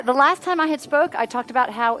The last time I had spoke, I talked about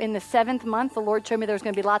how in the 7th month, the Lord showed me there was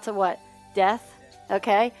going to be lots of what? Death,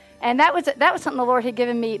 okay? And that was something the Lord had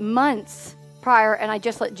given me months prior, and I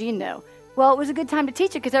just let Jean know. Well, it was a good time to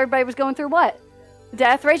teach it because everybody was going through what?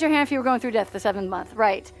 Death. Raise your hand if you were going through death the 7th month.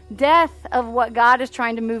 Right. Death of what God is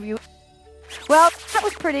trying to move you. Well, that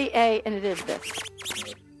was pretty and it is this.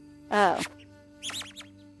 Oh.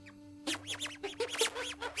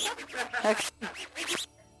 Okay.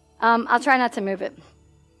 I'll try not to move it.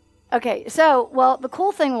 Okay, so, well, the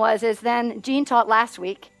cool thing is then Jean taught last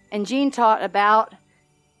week, and Jean taught about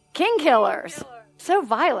king killers. So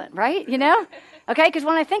violent, right? You know? Okay, because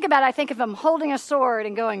when I think about it, I think of him holding a sword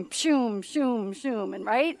and going shoom, shoom, shoom, and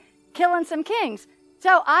right? Killing some kings.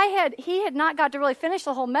 So he had not got to really finish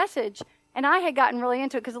the whole message, and I had gotten really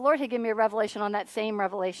into it because the Lord had given me a revelation on that same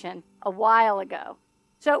revelation a while ago.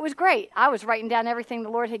 So it was great. I was writing down everything the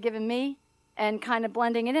Lord had given me and kind of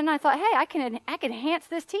blending it in. And I thought, hey, I can enhance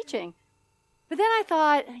this teaching. But then I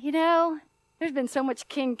thought, there's been so much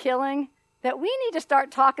king killing that we need to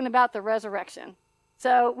start talking about the resurrection.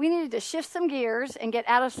 So we needed to shift some gears and get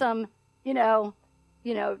out of some,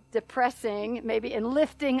 depressing maybe and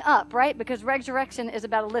lifting up, right? Because resurrection is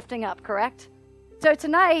about a lifting up, correct? So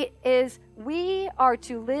tonight is we are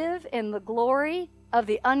to live in the glory of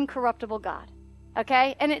the uncorruptible God.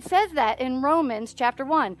 Okay? And it says that in Romans chapter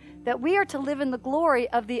 1, that we are to live in the glory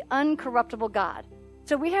of the uncorruptible God.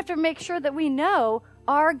 So we have to make sure that we know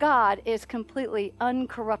our God is completely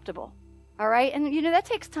uncorruptible. All right? And, that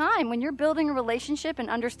takes time. When you're building a relationship and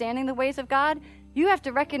understanding the ways of God, you have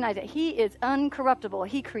to recognize that He is uncorruptible.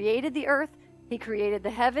 He created the earth. He created the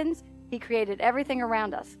heavens. He created everything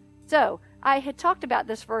around us. So I had talked about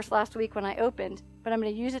this verse last week when I opened, but I'm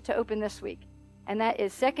going to use it to open this week. And that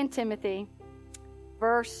is 2 Timothy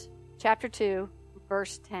chapter 2,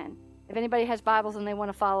 verse 10. If anybody has Bibles and they want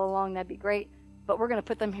to follow along, that'd be great. But we're going to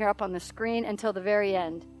put them here up on the screen until the very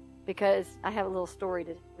end because I have a little story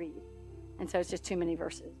to read. And so it's just too many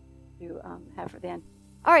verses to have for the end.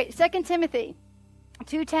 All right, 2 Timothy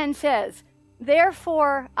 2:10 says,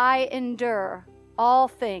 "Therefore I endure all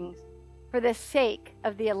things for the sake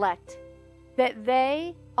of the elect, that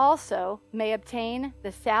they also may obtain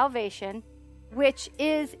the salvation which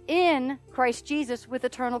is in Christ Jesus with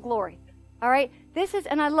eternal glory." All right?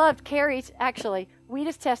 And I loved Carrie's, actually,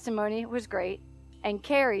 Weeda's testimony was great, and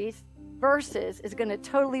Carrie's verses is going to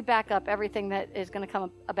totally back up everything that is going to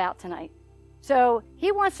come about tonight. So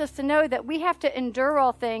he wants us to know that we have to endure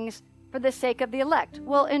all things for the sake of the elect.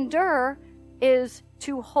 Well, endure is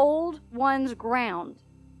to hold one's ground.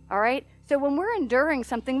 All right? So when we're enduring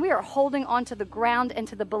something, we are holding onto the ground and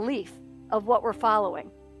to the belief of what we're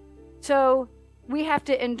following. So we have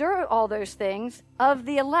to endure all those things of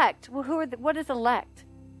the elect. Well, what is elect?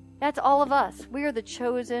 That's all of us. We are the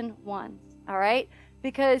chosen ones, all right?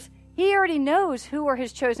 Because He already knows who are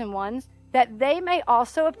His chosen ones, that they may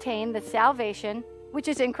also obtain the salvation which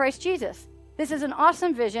is in Christ Jesus. This is an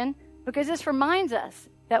awesome vision because this reminds us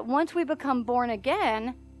that once we become born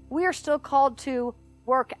again, we are still called to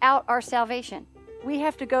work out our salvation. We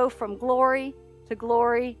have to go from glory to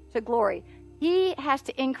glory to glory. He has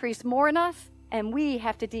to increase more in us, and we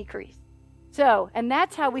have to decrease. So, and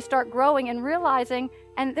that's how we start growing and realizing,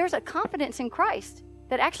 and there's a confidence in Christ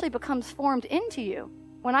that actually becomes formed into you.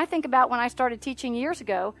 When I think about when I started teaching years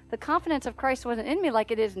ago, the confidence of Christ wasn't in me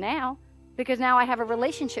like it is now, because now I have a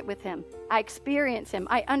relationship with Him. I experience Him.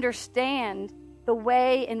 I understand the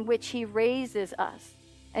way in which He raises us.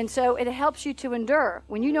 And so it helps you to endure.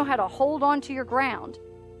 When you know how to hold on to your ground,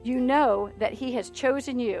 you know that He has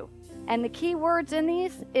chosen you. And the key words in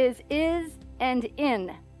these is and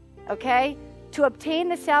in, okay? To obtain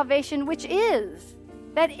the salvation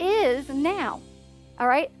that is now, all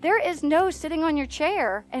right? There is no sitting on your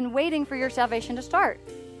chair and waiting for your salvation to start.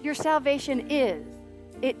 Your salvation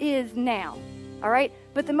it is now, all right?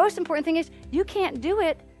 But the most important thing is you can't do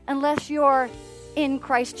it unless you're in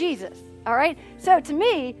Christ Jesus, all right? So to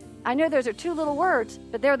me, I know those are two little words,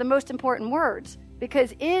 but they're the most important words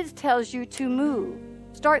because tells you to move.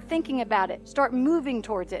 Start thinking about it. Start moving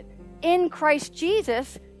towards it. In Christ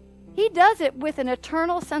Jesus, He does it with an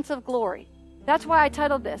eternal sense of glory. That's why I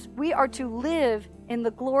titled this, We Are to Live in the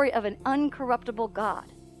Glory of an Uncorruptible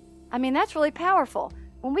God. I mean, that's really powerful.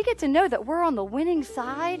 When we get to know that we're on the winning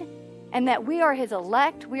side and that we are His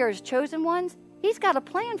elect, we are His chosen ones, He's got a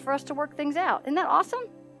plan for us to work things out. Isn't that awesome?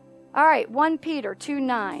 All right, 1 Peter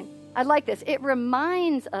 2:9. I like this. It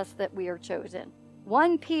reminds us that we are chosen.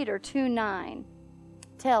 1 Peter 2:9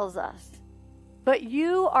 tells us, "But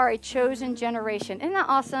you are a chosen generation." Isn't that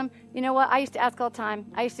awesome? You know what? I used to ask all the time.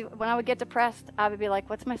 When I would get depressed, I would be like,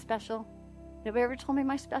 what's my special? Nobody ever told me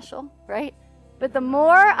my special, right? But the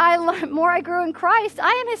more I learn, more I grew in Christ,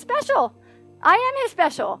 I am his special. I am his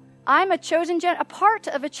special. I'm a part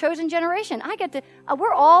of a chosen generation.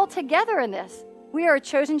 We're all together in this. We are a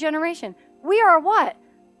chosen generation. We are what?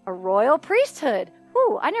 A royal priesthood.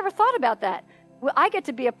 Ooh, I never thought about that. Well, I get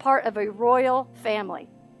to be a part of a royal family.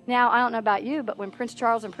 Now, I don't know about you, but when Prince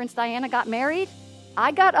Charles and Prince Diana got married,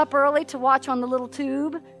 I got up early to watch on the little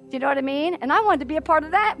tube. Do you know what I mean? And I wanted to be a part of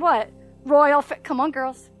that, come on,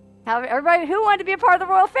 girls. Everybody who wanted to be a part of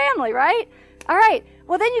the royal family, right? All right.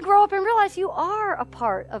 Well, then you grow up and realize you are a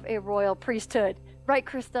part of a royal priesthood. Right,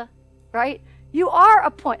 Krista? Right? You are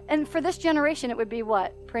a point. And for this generation, it would be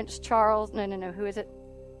what? Prince Charles? No. Who is it?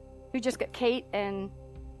 Who just got Kate and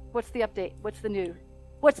what's the update? What's the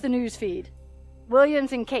news feed?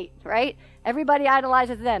 Williams and Kate, right? Everybody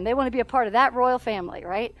idolizes them. They want to be a part of that royal family,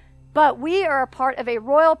 right? But we are a part of a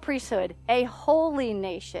royal priesthood, a holy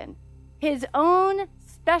nation, his own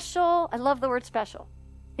special, I love the word special,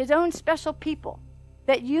 his own special people,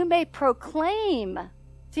 that you may proclaim.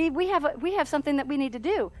 See, we have something that we need to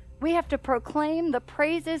do. We have to proclaim the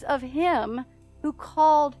praises of him who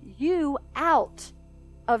called you out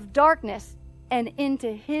of darkness and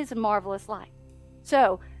into his marvelous light.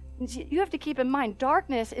 So you have to keep in mind,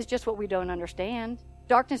 darkness is just what we don't understand.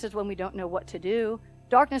 Darkness is when we don't know what to do.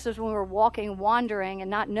 Darkness is when we're walking, wandering,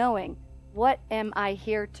 and not knowing, what am I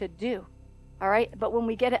here to do? All right? But when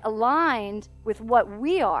we get it aligned with what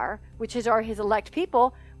we are, which is his elect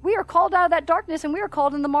people, we are called out of that darkness and we are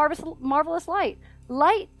called in the marvelous light.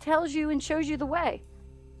 Light tells you and shows you the way.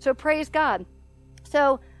 So praise God.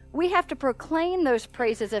 So we have to proclaim those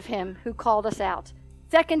praises of him who called us out.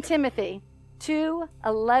 2 Timothy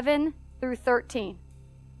 2:11 through 13.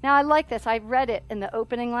 Now I like this. I read it in the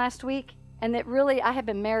opening last week, and it really, I have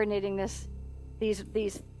been marinating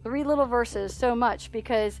these three little verses so much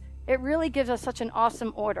because it really gives us such an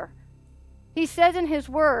awesome order. He says in his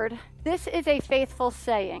word, this is a faithful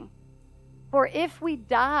saying, for if we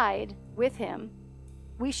died with him,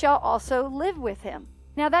 we shall also live with him.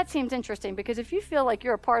 Now that seems interesting because if you feel like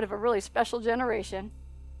you're a part of a really special generation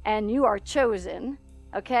and you are chosen,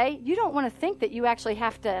 okay, you don't want to think that you actually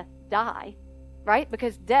have to die, right?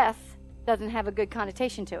 Because death doesn't have a good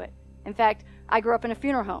connotation to it. In fact, I grew up in a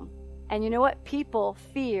funeral home, and you know what? People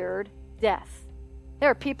feared death. There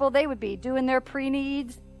are people, they would be doing their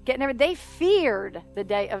pre-needs, they feared the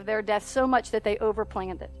day of their death so much that they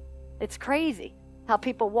overplanned it. It's crazy how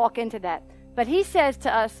people walk into that. But he says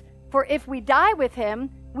to us, for if we die with him,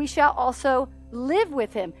 we shall also live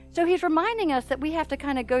with him. So he's reminding us that we have to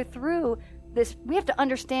kind of go through this. We have to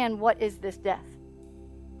understand what is this death.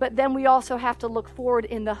 But then we also have to look forward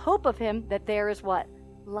in the hope of him that there is what?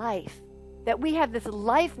 Life. That we have this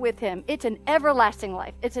life with him. It's an everlasting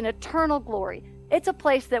life. It's an eternal glory. It's a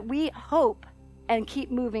place that we hope and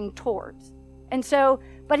keep moving towards. And so,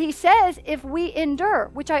 but he says, if we endure,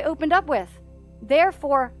 which I opened up with,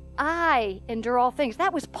 therefore I endure all things.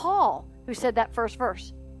 That was Paul who said that first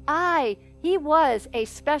verse. He was a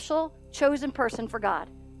special chosen person for God.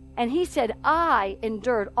 And he said, I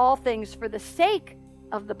endured all things for the sake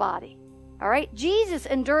of the body. All right? Jesus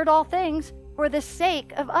endured all things for the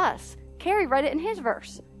sake of us. Carrie read it in his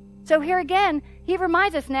verse. So here again, he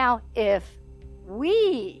reminds us now, if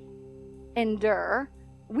we endure,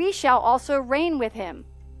 we shall also reign with him.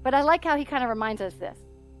 But I like how he kind of reminds us this.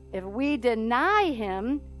 If we deny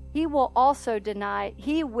him, he also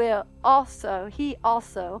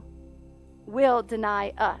will deny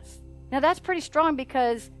us. Now that's pretty strong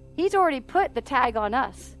because he's already put the tag on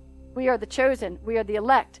us. We are the chosen. We are the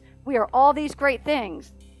elect. We are all these great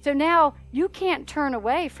things. So now you can't turn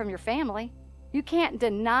away from your family. You can't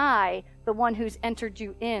deny the one who's entered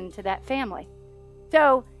you into that family.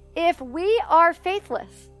 So if we are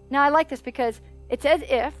faithless, now I like this because it says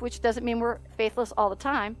if, which doesn't mean we're faithless all the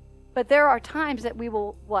time, but there are times that we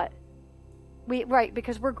will what?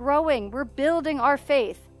 Because we're growing, we're building our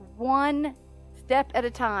faith one step at a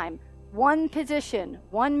time, one position,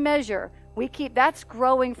 one measure. That's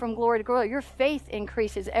growing from glory to glory. Your faith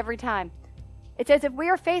increases every time. It says if we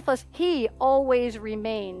are faithless, he always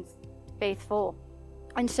remains faithful.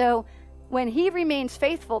 And so when he remains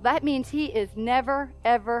faithful, that means he is never,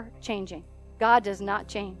 ever changing. God does not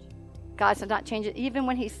change. God does not change it. Even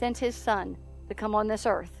when he sent his son to come on this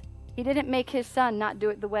earth, he didn't make his son not do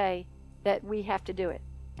it the way that we have to do it.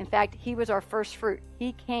 In fact, he was our first fruit.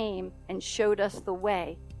 He came and showed us the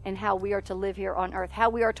way and how we are to live here on earth, how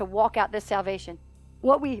we are to walk out this salvation,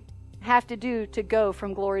 what we have to do to go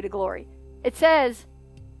from glory to glory. It says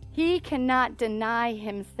he cannot deny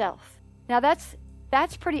himself. Now that's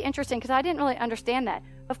pretty interesting because I didn't really understand that.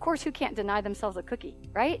 Of course, who can't deny themselves a cookie,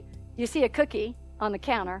 right? You see a cookie on the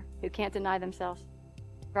counter who can't deny themselves,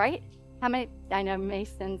 right? How many, I know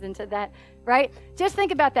Mason's into that, right? Just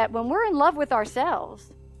think about that. When we're in love with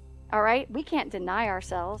ourselves, all right, we can't deny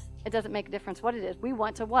ourselves. It doesn't make a difference what it is. We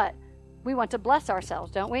want to what? We want to bless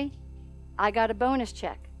ourselves, don't we? I got a bonus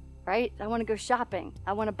check, right? I want to go shopping.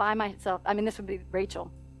 I want to buy myself. I mean, this would be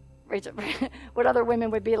Rachel. What other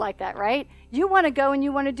women would be like that, right? You want to go and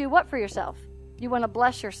you want to do what for yourself? You want to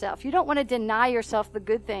bless yourself. You don't want to deny yourself the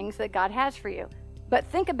good things that God has for you. But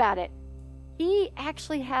think about it. He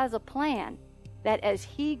actually has a plan that as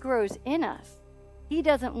he grows in us, he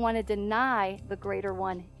doesn't want to deny the greater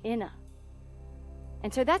one in us.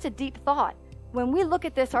 And so that's a deep thought. When we look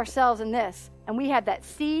at this ourselves in this, and we have that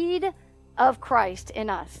seed of Christ in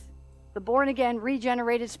us, the born again,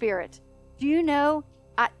 regenerated spirit, do you know,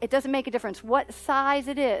 it doesn't make a difference what size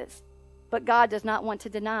it is, but God does not want to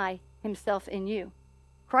deny himself in you.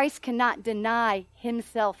 Christ cannot deny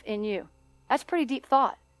himself in you. That's pretty deep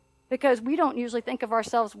thought, because we don't usually think of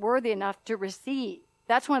ourselves worthy enough to receive.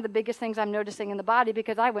 That's one of the biggest things I'm noticing in the body,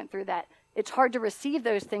 because I went through that. It's hard to receive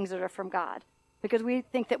those things that are from God, because we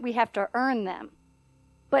think that we have to earn them.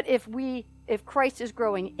 But if Christ is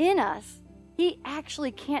growing in us, he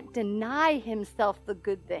actually can't deny himself the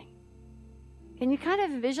good thing. Can you kind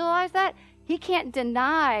of visualize that? He can't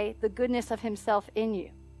deny the goodness of himself in you.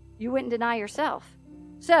 You wouldn't deny yourself.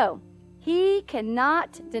 So, he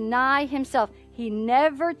cannot deny himself. He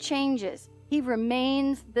never changes. He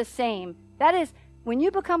remains the same. That is, when you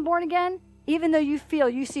become born again, even though you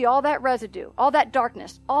see all that residue, all that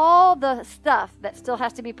darkness, all the stuff that still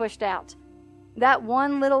has to be pushed out, that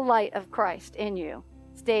one little light of Christ in you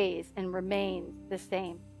stays and remains the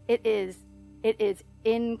same. It is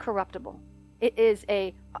incorruptible. It is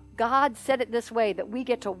God said it this way, that we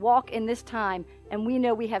get to walk in this time and we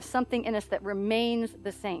know we have something in us that remains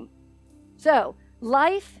the same. So,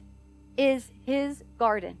 life is his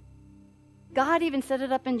garden. God even set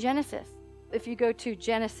it up in Genesis. If you go to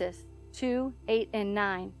Genesis 2, 8, and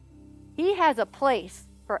 9, he has a place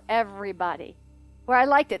for everybody. Where I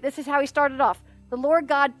liked it. This is how he started off. The Lord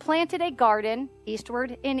God planted a garden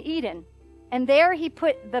eastward in Eden, and there he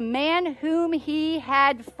put the man whom he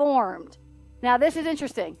had formed. Now, this is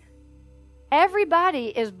interesting. Everybody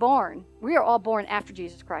is born. We are all born after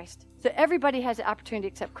Jesus Christ. So everybody has the opportunity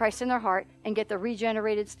to accept Christ in their heart and get the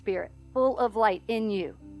regenerated spirit full of light in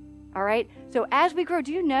you. All right? So as we grow,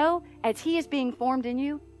 do you know, as he is being formed in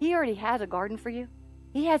you, he already has a garden for you.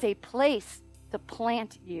 He has a place to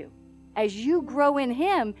plant you. As you grow in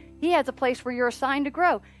him, he has a place where you're assigned to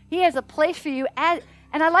grow. He has a place for you. And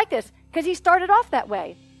I like this because he started off that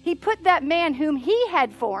way. He put that man whom he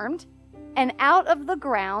had formed, and out of the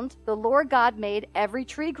ground the Lord God made every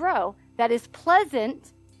tree grow that is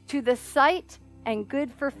pleasant to the sight and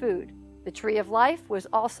good for food. The tree of life was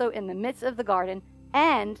also in the midst of the garden,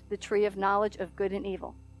 and the tree of knowledge of good and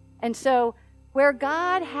evil. And so where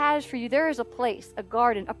God has for you, there is a place, a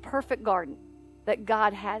garden, a perfect garden that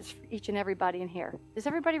God has for each and everybody in here. Does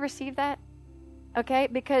everybody receive that? Okay,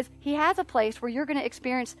 because he has a place where you're going to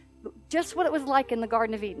experience just what it was like in the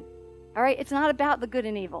Garden of Eden. All right, it's not about the good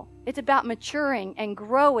and evil. It's about maturing and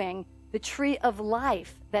growing the tree of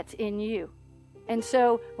life that's in you. And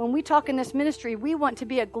so when we talk in this ministry, we want to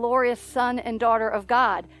be a glorious son and daughter of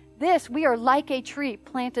God. We are like a tree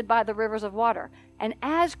planted by the rivers of water. And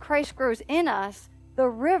as Christ grows in us, the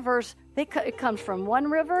rivers, it comes from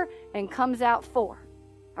one river and comes out four.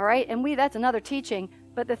 All right, and that's another teaching.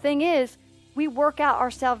 But the thing is, we work out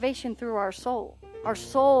our salvation through our soul. Our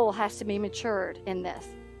soul has to be matured in this.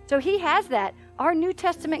 So he has that. Our New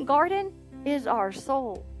Testament garden is our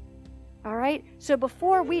soul. All right? So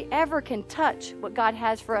before we ever can touch what God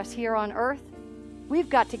has for us here on earth, we've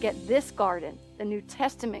got to get this garden, the New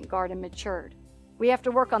Testament garden, matured. We have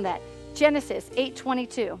to work on that. Genesis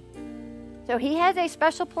 8:22. So he has a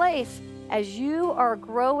special place as you are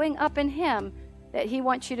growing up in him that he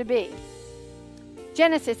wants you to be.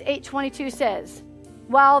 Genesis 8:22 says,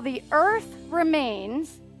 while the earth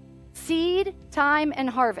remains, seed, time, and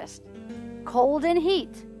harvest, cold and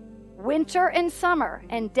heat, winter and summer,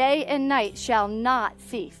 and day and night shall not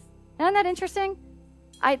cease. Isn't that interesting?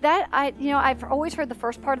 I've always heard the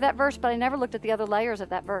first part of that verse, but I never looked at the other layers of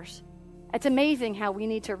that verse. It's amazing how we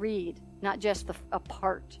need to read, not just a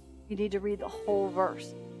part. You need to read the whole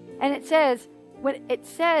verse. And it says what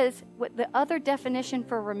the other definition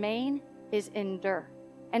for remain is endure.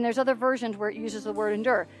 And there's other versions where it uses the word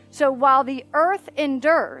endure. So while the earth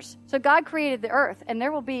endures, so God created the earth, and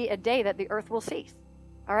there will be a day that the earth will cease.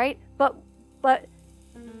 All right? But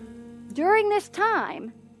during this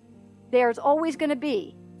time, there's always going to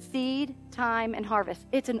be seed, time, and harvest.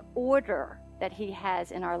 It's an order that he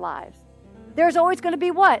has in our lives. There's always going to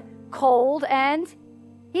be what? Cold and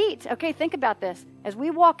heat. Okay, think about this. As we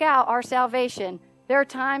walk out our salvation, there are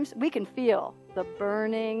times we can feel the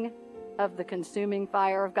burning of the consuming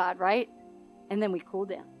fire of God, right? And then we cool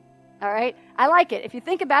down. All right? I like it. If you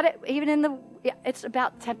think about it, it's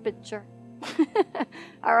about temperature.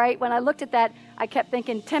 All right? When I looked at that, I kept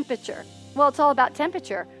thinking temperature. Well, it's all about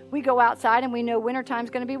temperature. We go outside and we know wintertime's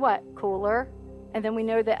going to be what? Cooler. And then we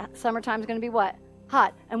know that summertime's going to be what?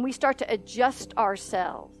 Hot. And we start to adjust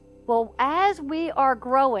ourselves. Well, as we are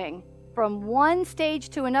growing from one stage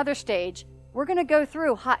to another stage, we're going to go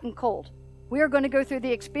through hot and cold. We are going to go through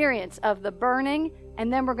the experience of the burning,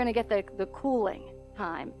 and then we're going to get the cooling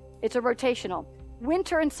time. It's a rotational.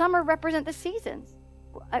 Winter and summer represent the seasons.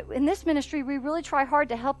 In this ministry, we really try hard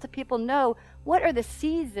to help the people know what are the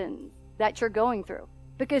seasons that you're going through.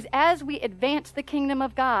 Because as we advance the kingdom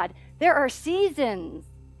of God, there are seasons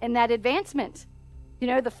in that advancement. You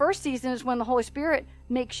know, the first season is when the Holy Spirit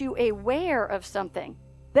makes you aware of something.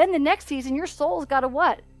 Then the next season, your soul's got to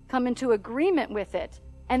what? Come into agreement with it.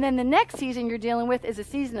 And then the next season you're dealing with is a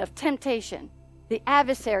season of temptation, the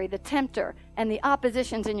adversary, the tempter, and the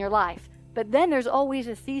oppositions in your life. But then there's always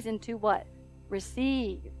a season to what?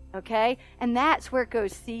 Receive, okay? And that's where it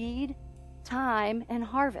goes seed, time, and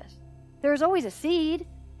harvest. There's always a seed,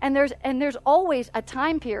 and there's always a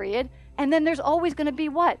time period, and then there's always going to be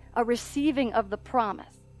what? A receiving of the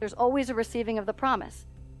promise. There's always a receiving of the promise.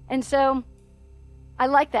 And so I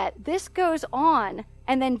like that. This goes on,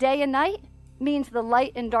 and then day and night means the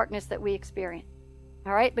light and darkness that we experience.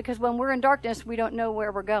 All right? Because when we're in darkness, we don't know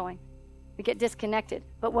where we're going. We get disconnected.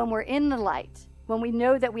 But when we're in the light, when we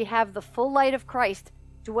know that we have the full light of Christ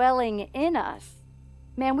dwelling in us,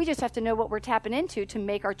 man, we just have to know what we're tapping into to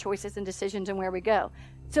make our choices and decisions and where we go.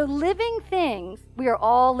 So living things, we are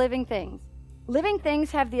all living things. Living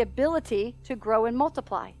things have the ability to grow and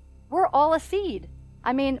multiply. We're all a seed.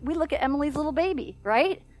 I mean, we look at Emily's little baby,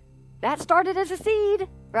 right? That started as a seed,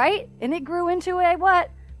 right? And it grew into a what?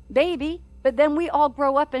 Baby. But then we all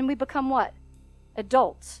grow up and we become what?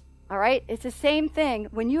 Adults, all right? It's the same thing.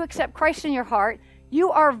 When you accept Christ in your heart, you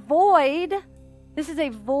are void. This is a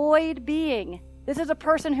void being. This is a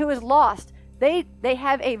person who is lost. They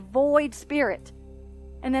have a void spirit.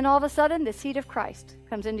 And then all of a sudden, the seed of Christ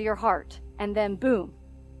comes into your heart. And then boom,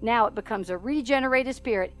 now it becomes a regenerated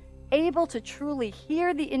spirit, able to truly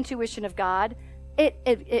hear the intuition of God. It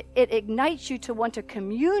ignites you to want to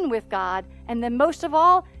commune with God. And then most of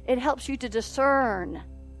all, it helps you to discern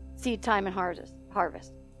seed time and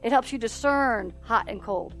harvest. It helps you discern hot and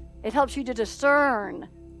cold. It helps you to discern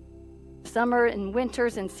summer and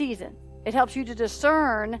winters and season. It helps you to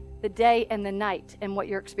discern the day and the night and what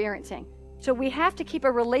you're experiencing. So we have to keep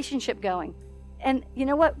a relationship going. And you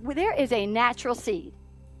know what? There is a natural seed.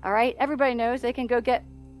 All right? Everybody knows they can go get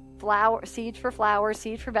seeds for flowers,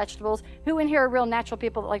 seeds for vegetables. Who in here are real natural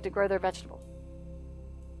people that like to grow their vegetables?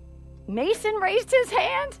 Mason raised his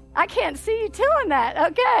hand? I can't see you doing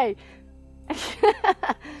that. Okay.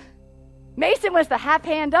 Mason was the half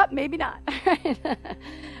hand up, maybe not.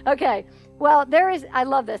 Okay. Well, I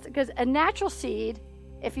love this, because a natural seed,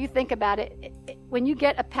 if you think about it, when you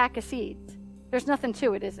get a pack of seeds, there's nothing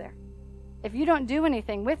to it, is there? If you don't do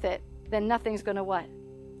anything with it, then nothing's going to what?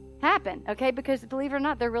 Happen, okay? Because believe it or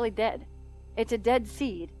not, they're really dead. It's a dead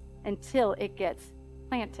seed until it gets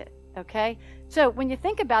planted, okay? So when you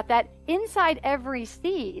think about that, inside every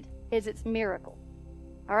seed is its miracle,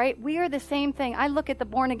 all right? We are the same thing. I look at the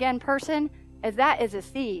born-again person as that is a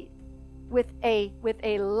seed with a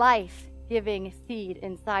life-giving seed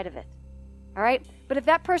inside of it, all right? But if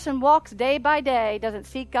that person walks day by day, doesn't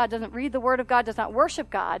seek God, doesn't read the Word of God, does not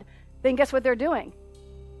worship God, then guess what they're doing?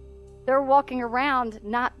 They're walking around,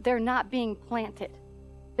 they're not being planted.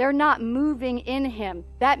 They're not moving in Him.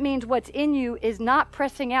 That means what's in you is not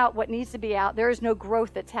pressing out what needs to be out. There is no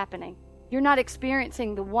growth that's happening. You're not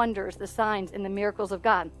experiencing the wonders, the signs, and the miracles of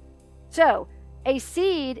God. So, a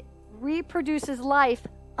seed reproduces life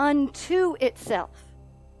unto itself.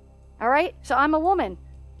 All right? So I'm a woman.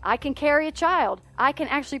 I can carry a child. I can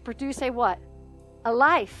actually produce a what? A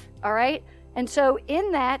life. All right? And so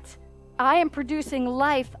in that, I am producing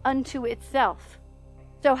life unto itself.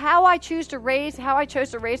 So how I chose to raise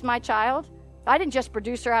my child, I didn't just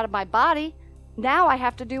produce her out of my body. Now I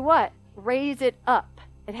have to do what? Raise it up.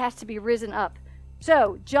 It has to be risen up.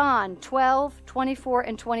 So John 12:24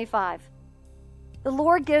 and 25. The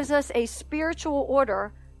Lord gives us a spiritual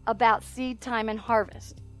order about seed time and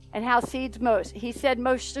harvest and how seeds most. He said,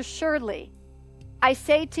 most assuredly, I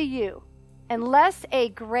say to you, unless a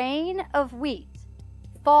grain of wheat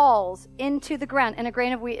falls into the ground, and a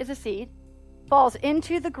grain of wheat is a seed, falls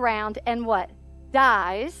into the ground and what?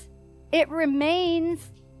 Dies, it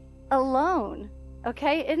remains alone.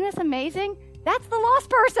 Okay, isn't this amazing? That's the lost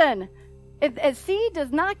person. If a seed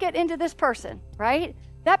does not get into this person, right?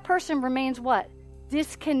 That person remains what?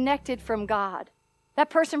 Disconnected from God. That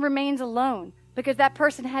person remains alone because that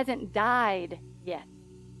person hasn't died yet.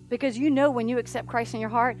 Because you know when you accept Christ in your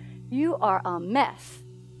heart, you are a mess.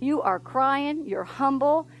 You are crying, you're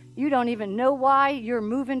humble, you don't even know why you're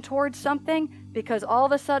moving towards something because all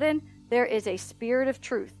of a sudden there is a spirit of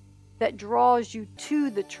truth that draws you to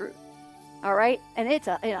the truth. All right? And it's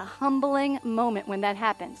a humbling moment when that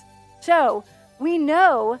happens. So we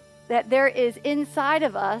know that there is inside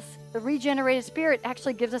of us, the regenerated spirit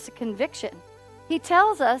actually gives us a conviction. He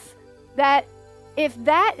tells us that if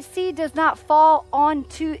that seed does not fall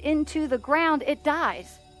into the ground, it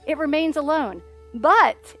dies. It remains alone.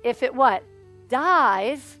 But if it what?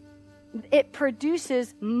 Dies, it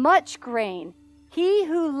produces much grain. He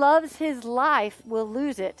who loves his life will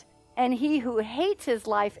lose it, and he who hates his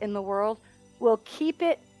life in the world will keep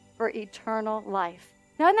it for eternal life.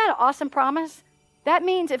 Now, isn't that an awesome promise? That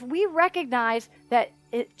means if we recognize that,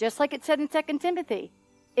 just like it said in 2 Timothy,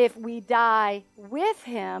 if we die with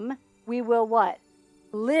him, we will what?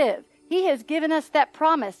 Live. He has given us that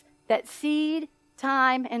promise, that seed,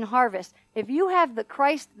 time, and harvest. If you have the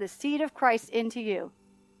Christ, the seed of Christ into you,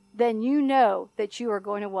 then you know that you are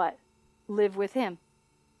going to what? Live with him.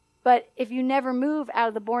 But if you never move out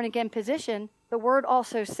of the born-again position, the word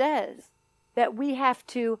also says that we have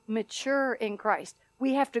to mature in Christ.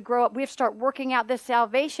 We have to grow up. We have to start working out this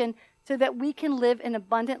salvation so that we can live an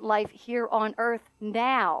abundant life here on earth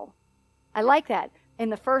now. I like that. In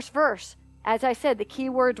the first verse, as I said, the key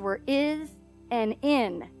words were is and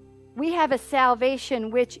in. We have a salvation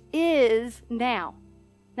which is now.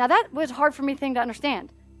 Now, that was a hard for me thing to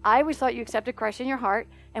understand. I always thought you accepted Christ in your heart,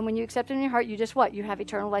 and when you accept him in your heart, you just what? You have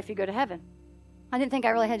eternal life, you go to heaven. I didn't think I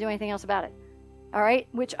really had to do anything else about it. All right?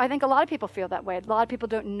 Which I think a lot of people feel that way. A lot of people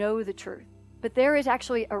don't know the truth. But there is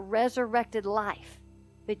actually a resurrected life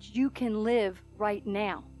that you can live right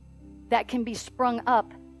now, that can be sprung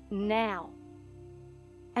up now.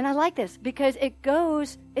 And I like this because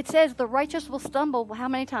it says the righteous will stumble how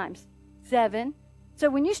many times? 7. So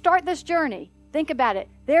when you start this journey, think about it.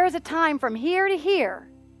 There is a time from here to here.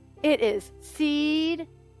 It is seed,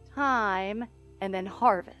 time, and then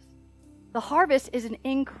harvest. The harvest is an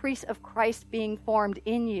increase of Christ being formed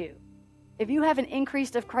in you. If you have an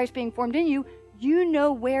increase of Christ being formed in you, you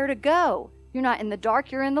know where to go. You're not in the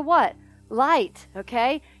dark, you're in the what? Light,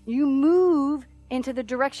 okay? You move into the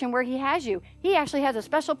direction where he has you. He actually has a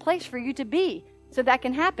special place for you to be, so that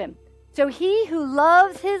can happen. So he who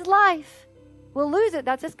loves his life will lose it.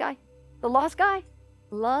 That's this guy. The lost guy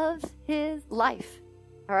loves his life,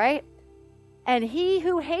 all right? And he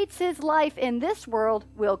who hates his life in this world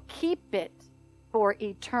will keep it for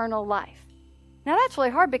eternal life. Now, that's really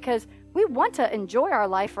hard because we want to enjoy our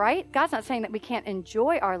life, right? God's not saying that we can't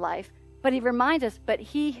enjoy our life, but he reminds us, but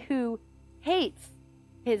he who hates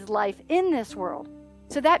his life in this world.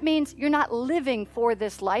 So that means you're not living for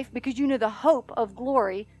this life because you know the hope of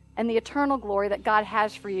glory and the eternal glory that God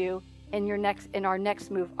has for you in our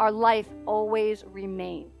next move. Our life always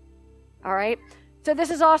remains. All right? So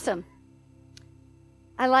this is awesome.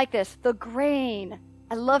 I like this. The grain.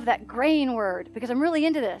 I love that grain word because I'm really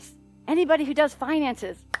into this. Anybody who does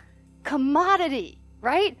finances, commodity,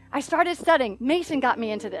 right? I started studying. Mason got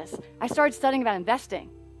me into this. I started studying about investing.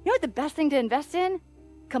 You know what the best thing to invest in?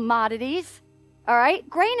 Commodities. All right?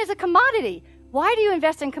 Grain is a commodity. Why do you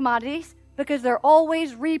invest in commodities? Because they're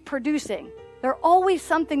always reproducing. They're always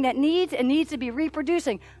something that needs to be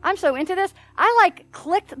reproducing. I'm so into this. I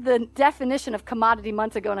clicked the definition of commodity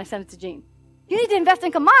months ago and I sent it to Jean. You need to invest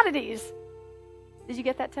in commodities. Did you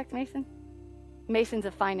get that text, Mason? Mason's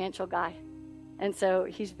a financial guy. And so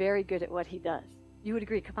he's very good at what he does. You would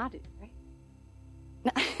agree, commodity, right?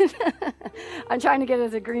 I'm trying to get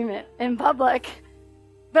his agreement in public.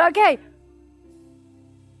 But okay.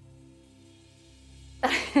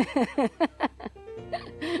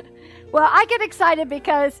 Well, I get excited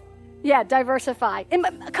because, diversify. In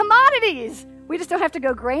commodities. We just don't have to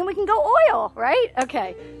go grain. We can go oil, right?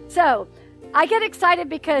 Okay. So I get excited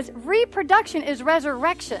because reproduction is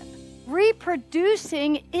resurrection.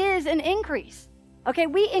 Reproducing is an increase. Okay,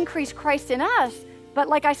 we increase Christ in us. But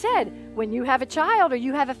like I said, when you have a child or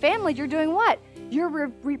you have a family, you're doing what?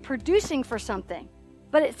 You're reproducing for something.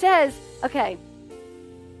 But it says, okay,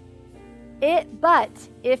 but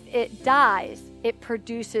if it dies, it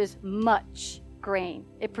produces much grain.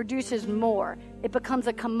 It produces more. It becomes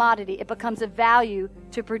a commodity. It becomes a value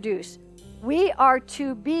to produce. We are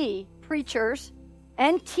to be preachers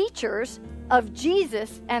and teachers of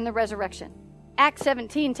Jesus and the resurrection. Acts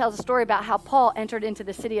 17 tells a story about how Paul entered into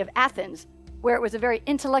the city of Athens, where it was a very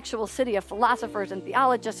intellectual city of philosophers and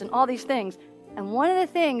theologians and all these things. And one of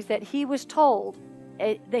the things that he was told,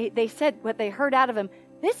 they said what they heard out of him,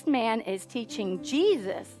 this man is teaching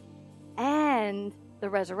Jesus and the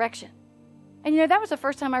resurrection. And that was the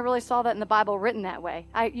first time I really saw that in the Bible written that way.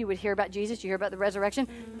 You would hear about Jesus, you hear about the resurrection,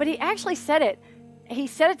 but he actually said it. He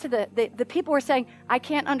said it to the people were saying, I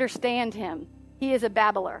can't understand him. He is a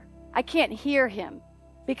babbler. I can't hear him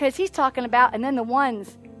because he's talking about, and then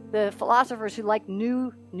the philosophers who like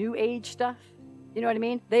new age stuff, you know what I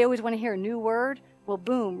mean? They always want to hear a new word. Well,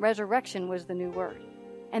 boom, resurrection was the new word.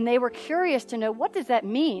 And they were curious to know, what does that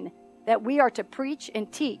mean that we are to preach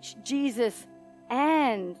and teach Jesus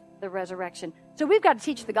and the resurrection? So we've got to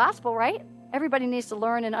teach the gospel, right? Everybody needs to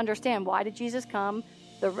learn and understand, why did Jesus come?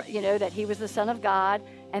 That he was the Son of God,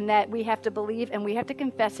 and that we have to believe and we have to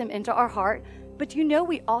confess him into our heart. But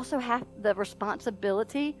we also have the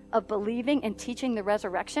responsibility of believing and teaching the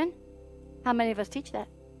resurrection. How many of us teach that?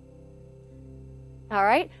 All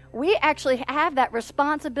right? We actually have that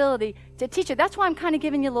responsibility to teach it. That's why I'm kind of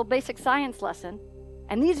giving you a little basic science lesson.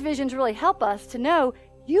 And these visions really help us to know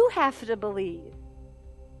you have to believe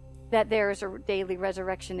that there is a daily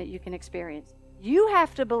resurrection that you can experience. You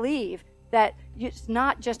have to believe that it's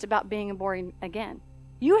not just about being born again.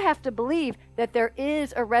 You have to believe that there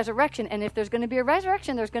is a resurrection. And if there's going to be a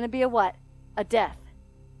resurrection, there's going to be a what? A death.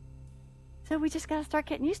 So we just got to start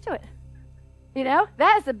getting used to it.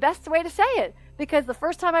 That is the best way to say it. Because the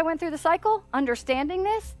first time I went through the cycle, understanding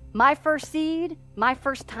this, my first seed, my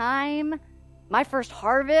first time, my first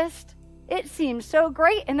harvest, it seemed so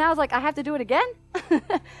great. And I was like, I have to do it again?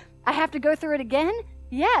 I have to go through it again?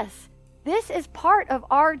 Yes. This is part of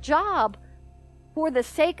our job for the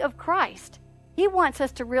sake of Christ. He wants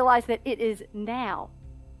us to realize that it is now,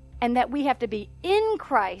 and that we have to be in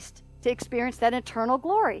Christ to experience that eternal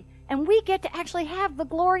glory. And we get to actually have the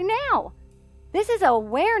glory now. This is an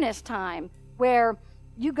awareness time where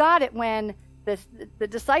you got it when the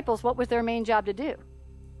disciples, what was their main job to do?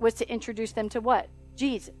 Was to introduce them to what?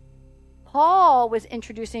 Jesus. Paul was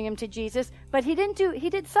introducing him to Jesus, but he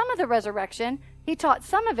did some of the resurrection. He taught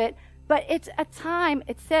some of it, but it's a time,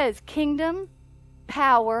 it says, kingdom,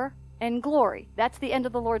 power, and glory. That's the end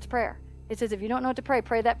of the Lord's Prayer. It says, if you don't know what to pray,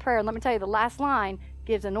 pray that prayer. And let me tell you, the last line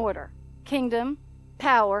gives an order. Kingdom,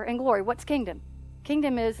 power, and glory. What's kingdom?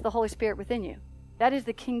 Kingdom is the Holy Spirit within you. That is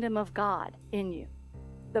the kingdom of God in you.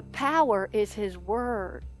 The power is his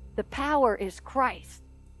word. The power is Christ.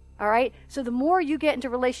 All right? So the more you get into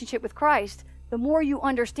relationship with Christ, the more you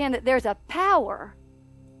understand that there's a power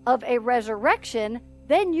of a resurrection,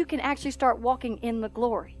 then you can actually start walking in the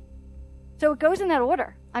glory. So it goes in that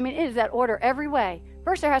order. It is that order every way.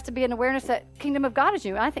 First, there has to be an awareness that kingdom of God is in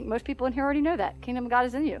you. And I think most people in here already know that. Kingdom of God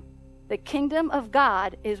is in you. The kingdom of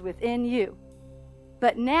God is within you.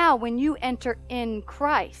 But now when you enter in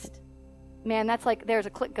Christ, man, that's like there's a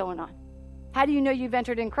click going on. How do you know you've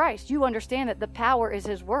entered in Christ? You understand that the power is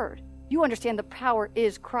his word. You understand the power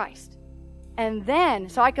is Christ. And then,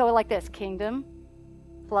 so I go like this, kingdom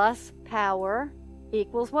plus power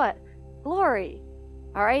equals what? Glory.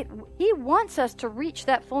 All right? He wants us to reach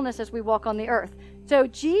that fullness as we walk on the earth. So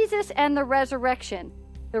Jesus and the resurrection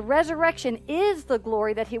is the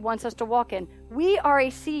glory that he wants us to walk in. We are a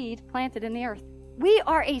seed planted in the earth. We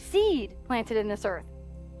are a seed planted in this earth.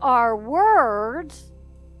 Our words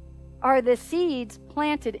are the seeds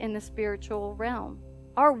planted in the spiritual realm.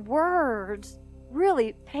 Our words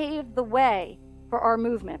really pave the way for our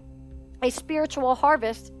movement. A spiritual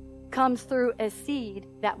harvest comes through a seed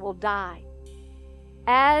that will die.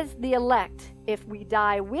 As the elect, if we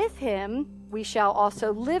die with him, we shall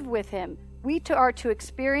also live with him. We are to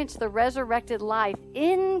experience the resurrected life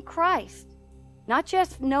in Christ, not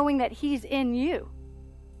just knowing that he's in you.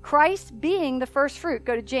 Christ being the first fruit.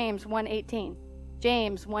 Go to James 1:18.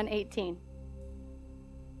 James 1:18.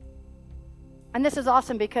 And this is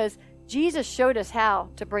awesome because Jesus showed us how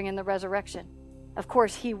to bring in the resurrection. Of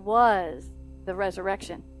course, he was the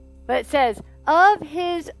resurrection. But it says, of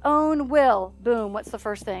his own will, boom, what's the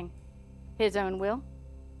first thing? His own will.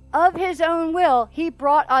 Of his own will, he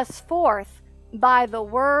brought us forth by the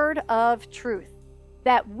word of truth,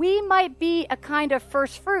 that we might be a kind of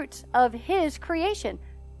first fruits of his creation.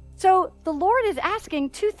 So the Lord is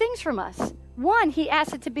asking two things from us. One, he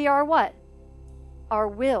asks it to be our what? Our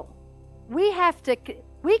will.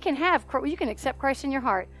 You can accept Christ in your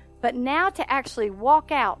heart, but now to actually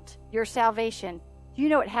walk out your salvation, do you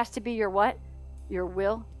know it has to be your what? Your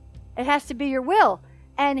will. It has to be your will.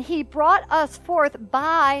 And he brought us forth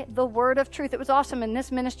by the word of truth. It was awesome in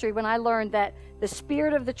this ministry when I learned that the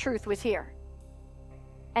spirit of the truth was here.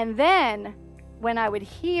 And then when I would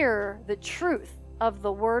hear the truth of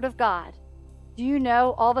the word of God, do you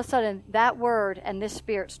know all of a sudden that word and this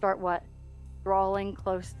spirit start what? Drawing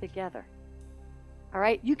close together. All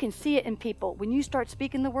right? You can see it in people. When you start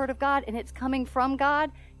speaking the word of God and it's coming from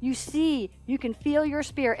God, you can feel your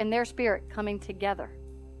spirit and their spirit coming together.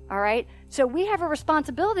 All right? So we have a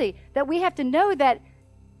responsibility that we have to know that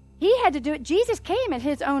he had to do it. Jesus came in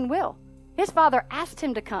his own will. His Father asked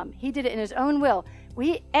him to come. He did it in his own will.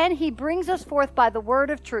 And he brings us forth by the word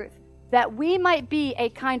of truth, that we might be a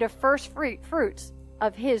kind of first fruits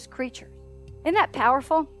of his creatures. Isn't that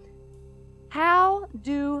powerful? How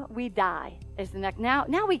do we die is the next. Now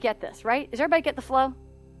we get this, right? Does everybody get the flow?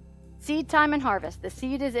 Seed time and harvest. The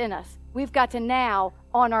seed is in us. We've got to now,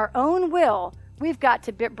 on our own will, we've got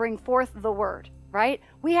to bring forth the word, right?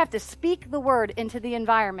 We have to speak the word into the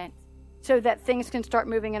environment so that things can start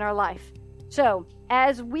moving in our life. So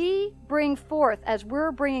as we're bringing forth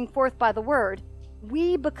by the word,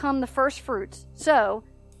 we become the first fruits. So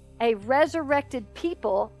a resurrected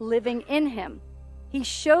people living in him. He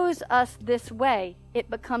shows us this way. It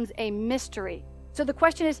becomes a mystery. So the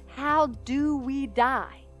question is, how do we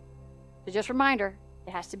die? So just a reminder,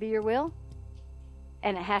 it has to be your will,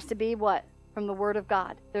 and it has to be what? From the word of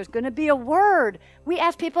God. There's going to be a word. We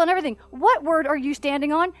ask people and everything, what word are you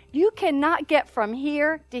standing on? You cannot get from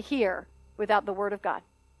here to here without the word of God.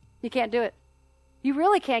 You can't do it. You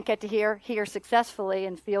really can't get to here successfully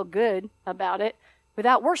and feel good about it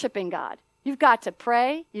without worshiping God. You've got to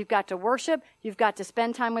pray, you've got to worship, you've got to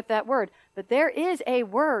spend time with that word. But there is a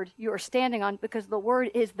word you are standing on because the word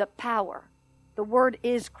is the power. The word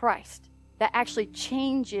is Christ that actually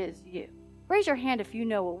changes you. Raise your hand if you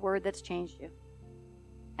know a word that's changed you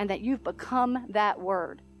and that you've become that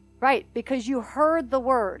word, right? Because you heard the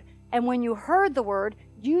word. And when you heard the word,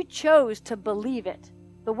 you chose to believe it.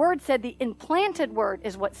 The word said the implanted word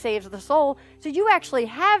is what saves the soul. So you actually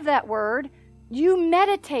have that word. You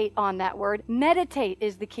meditate on that word. Meditate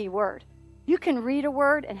is the key word. You can read a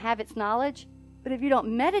word and have its knowledge, but if you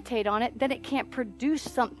don't meditate on it, then it can't produce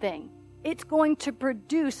something. It's going to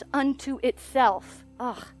produce unto itself.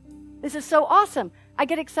 Ugh, this is so awesome. I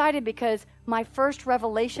get excited because my first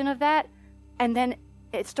revelation of that, and then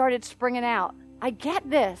it started springing out. I get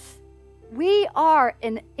this. We are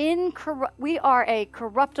a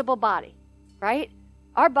corruptible body, right?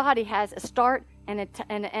 Our body has a start and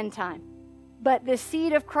an end time. But the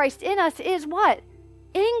seed of Christ in us is what?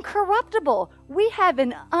 Incorruptible. We have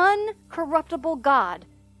an uncorruptible God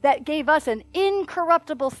that gave us an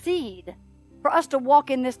incorruptible seed for us to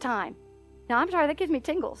walk in this time. Now, I'm sorry, that gives me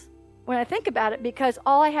tingles when I think about it, because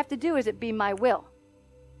all I have to do is it be my will.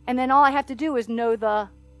 And then all I have to do is know the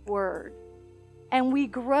word. And we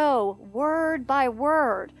grow word by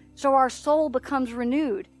word, so our soul becomes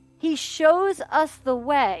renewed. He shows us the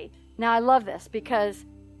way. Now, I love this because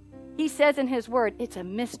he says in his word, it's a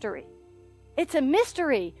mystery. It's a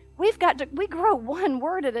mystery. We grow one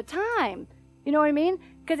word at a time. You know what I mean?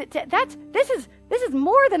 Because this is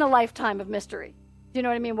more than a lifetime of mystery. Do you know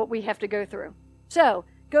what I mean? What we have to go through. So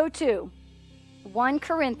go to 1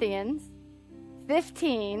 Corinthians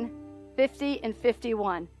 15, 50, and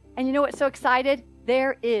 51. And you know what's so excited?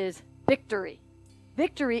 There is victory.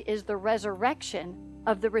 Victory is the resurrection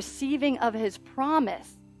of the receiving of his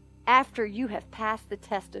promise after you have passed the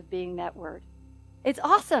test of being that word. It's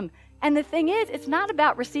awesome. And the thing is, it's not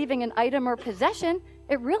about receiving an item or possession.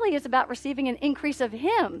 It really is about receiving an increase of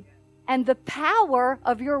him and the power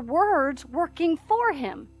of your words working for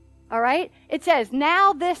him. All right? It says,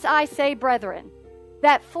 now this I say, brethren,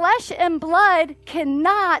 that flesh and blood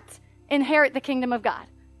cannot inherit the kingdom of God.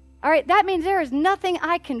 All right? That means there is nothing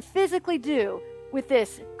I can physically do with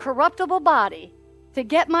this corruptible body to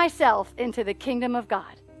get myself into the kingdom of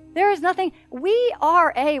God. There is nothing. We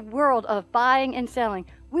are a world of buying and selling.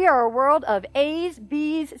 We are a world of A's,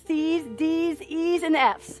 B's, C's, D's, E's, and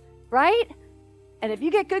F's, right? And if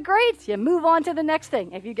you get good grades, you move on to the next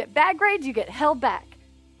thing. If you get bad grades, you get held back.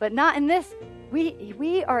 But not in this.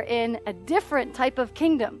 We are in a different type of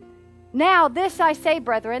kingdom. Now this I say,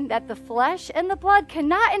 brethren, that the flesh and the blood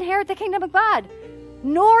cannot inherit the kingdom of God,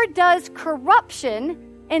 nor does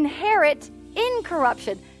corruption inherit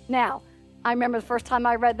incorruption. Now, I remember the first time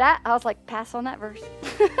I read that, I was like, pass on that verse.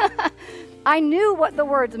 I knew what the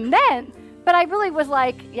words meant, but I really was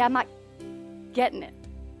like, yeah, I'm not getting it.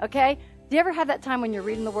 Okay? Do you ever have that time when you're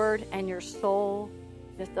reading the word and your soul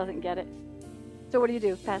just doesn't get it? So what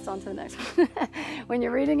do? Pass on to the next one. When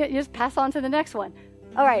you're reading it, you just pass on to the next one.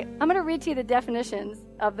 All right, I'm going to read to you the definitions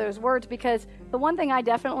of those words, because the one thing I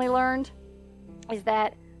definitely learned is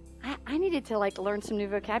that I needed to learn some new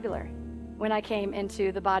vocabulary when I came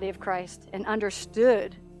into the body of Christ and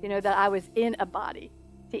understood that I was in a body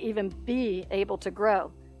to even be able to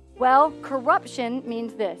grow. Well, corruption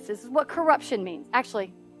means this. This is what corruption means.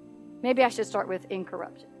 Actually, maybe I should start with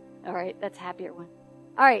incorruption. All right, that's a happier one.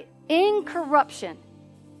 All right, incorruption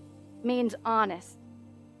means honest.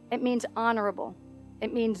 It means honorable.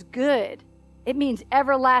 It means good. It means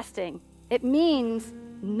everlasting. It means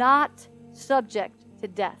not subject to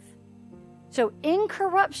death. So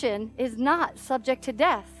incorruption is not subject to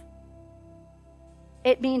death.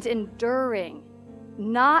 It means enduring,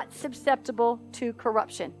 not susceptible to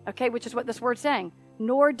corruption, okay, which is what this word's saying.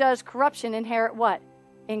 Nor does corruption inherit what?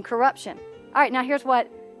 Incorruption. All right, now here's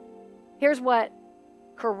what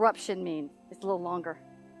corruption means. It's a little longer.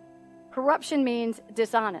 Corruption means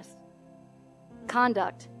dishonest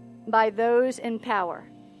conduct by those in power.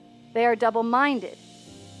 They are double-minded.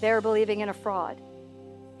 They are believing in a fraud.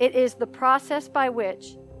 It is the process by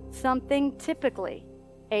which something, typically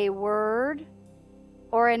a word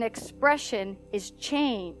or an expression, is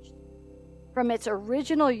changed from its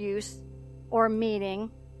original use or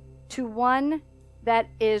meaning to one that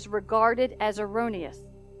is regarded as erroneous,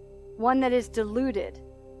 one that is diluted,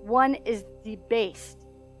 one is debased.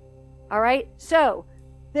 All right? So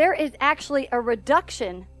there is actually a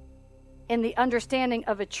reduction in the understanding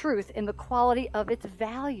of a truth in the quality of its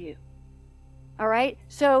value. All right?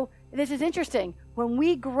 So this is interesting. When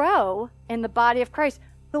we grow in the body of Christ,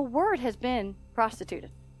 the word has been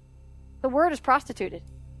prostituted. The word is prostituted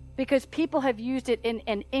because people have used it in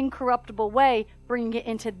an incorruptible way, bringing it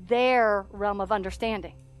into their realm of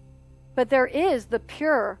understanding. But there is the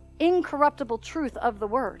pure, incorruptible truth of the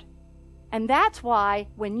word. And that's why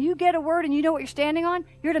when you get a word and you know what you're standing on,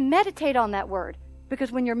 you're to meditate on that word. Because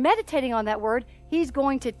when you're meditating on that word, he's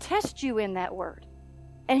going to test you in that word.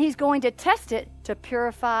 And he's going to test it to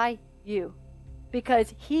purify you.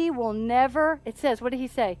 Because he will never, it says, what did he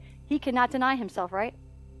say? He cannot deny himself, right?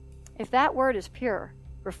 If that word is pure,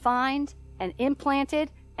 refined, and implanted,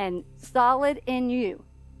 and solid in you,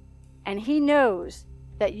 and he knows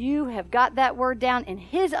that you have got that word down in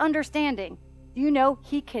his understanding, you know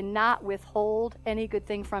he cannot withhold any good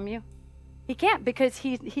thing from you. He can't, because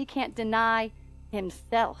he can't deny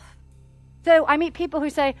himself. So I meet people who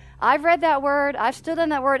say, I've read that word, I've stood on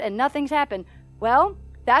that word, and nothing's happened. Well,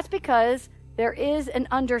 that's because there is an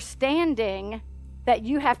understanding that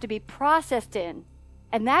you have to be processed in.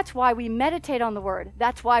 And that's why we meditate on the word.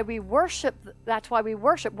 That's why we worship.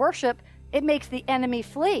 Worship, it makes the enemy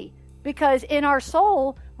flee. Because in our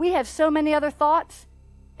soul, we have so many other thoughts.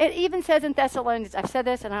 It even says in Thessalonians, I've said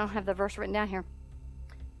this and I don't have the verse written down here.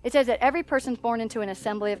 It says that every person's born into an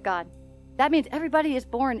assembly of God. That means everybody is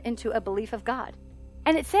born into a belief of God.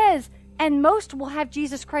 And it says, and most will have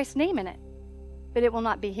Jesus Christ's name in it, but it will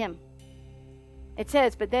not be him. It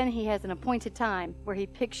says, but then he has an appointed time where he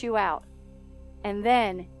picks you out. And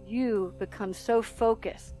then you become so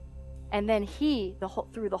focused. And then he,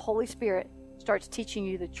 through the Holy Spirit, starts teaching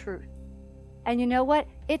you the truth. And you know what?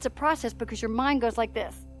 It's a process because your mind goes like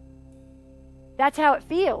this. That's how it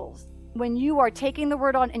feels. When you are taking the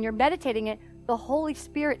word on and you're meditating it, the Holy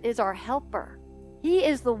Spirit is our helper. He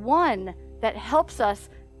is the one that helps us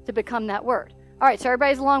to become that word. All right, so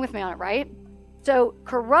everybody's along with me on it, right? So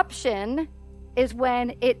corruption is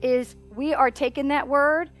when we are taking that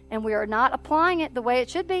word and we are not applying it the way it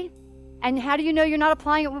should be. And how do you know you're not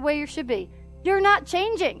applying it the way you should be? You're not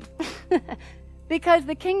changing. Because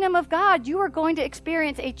the kingdom of God, you are going to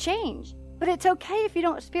experience a change. But it's okay if you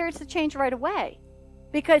don't experience the change right away.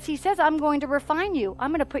 Because he says, I'm going to refine you. I'm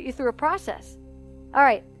going to put you through a process. All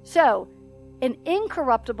right, so an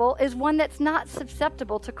incorruptible is one that's not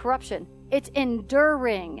susceptible to corruption. It's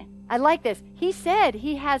enduring. I like this. He said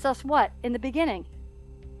he has us what? In the beginning.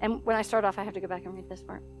 And when I start off, I have to go back and read this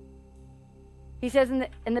part. He says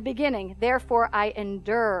in the beginning, therefore I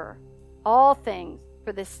endure all things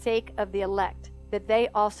for the sake of the elect, that they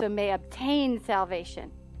also may obtain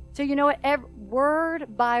salvation. So you know what?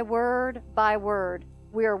 Word by word by word,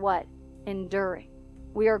 we are what? Enduring.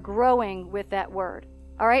 We are growing with that word.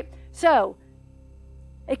 All right? So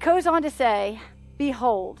it goes on to say,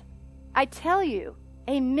 behold, I tell you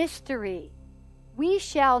a mystery. We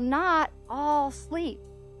shall not all sleep,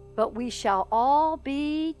 but we shall all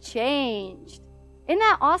be changed. Isn't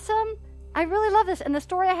that awesome? I really love this. And the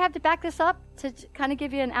story I have to back this up, to kind of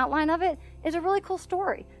give you an outline of it, is a really cool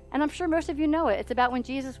story. And I'm sure most of you know it. It's about when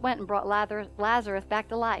Jesus went and brought Lazarus back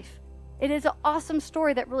to life. It is an awesome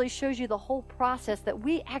story that really shows you the whole process that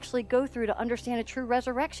we actually go through to understand a true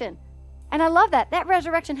resurrection. And I love that. That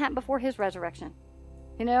resurrection happened before his resurrection.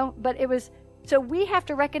 You know, but it was, so we have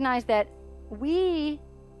to recognize that we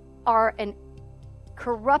are an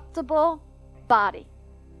corruptible body.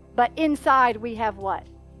 But inside we have what?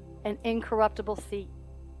 an incorruptible seed,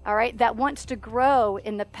 all right, that wants to grow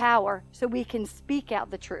in the power so we can speak out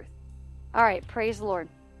the truth. All right, praise the Lord.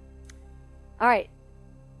 All right,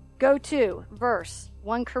 go to verse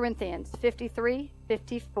 1 Corinthians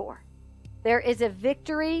 53:54. There is a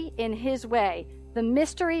victory in his way. The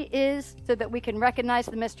mystery is so that we can recognize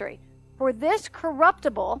the mystery. For this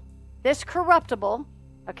corruptible,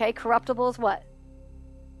 okay, corruptible is what?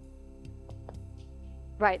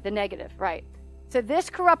 Right, the negative, right. So this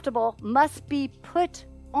corruptible must be put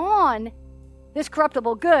on, this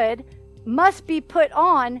corruptible good must be put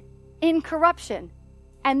on incorruption.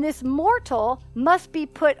 And this mortal must be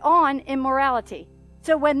put on immorality.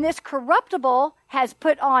 So when this corruptible has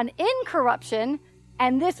put on incorruption,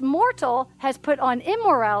 and this mortal has put on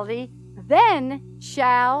immorality, then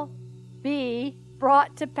shall be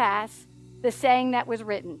brought to pass the saying that was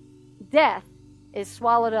written, death is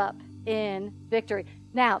swallowed up in victory.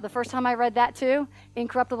 Now, the first time I read that too,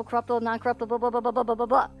 incorruptible, corruptible, non-corruptible, blah, blah, blah, blah, blah, blah,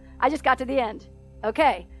 blah. I just got to the end.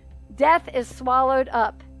 Okay. Death is swallowed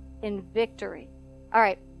up in victory. All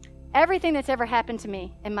right. Everything that's ever happened to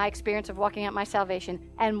me in my experience of walking out my salvation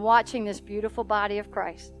and watching this beautiful body of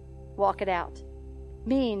Christ walk it out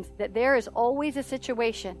means that there is always a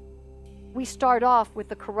situation. We start off with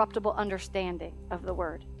the corruptible understanding of the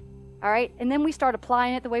word. All right? And then we start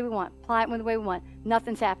applying it the way we want. Apply it the way we want.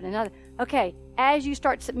 Nothing's happening. Okay, as you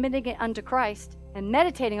start submitting it unto Christ and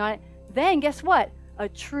meditating on it, then guess what? A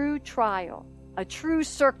true trial, a true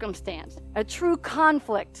circumstance, a true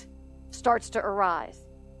conflict starts to arise.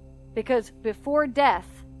 Because before death,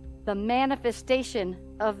 the manifestation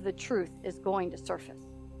of the truth is going to surface.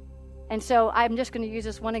 And so I'm just going to use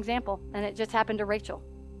this one example, and it just happened to Rachel.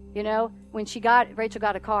 You know, when Rachel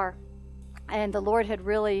got a car, and the Lord had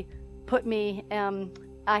really put me,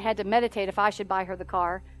 I had to meditate if I should buy her the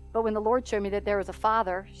car. But when the Lord showed me that there was a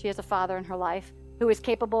father, she has a father in her life, who is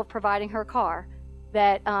capable of providing her car,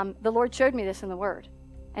 that the Lord showed me this in the Word.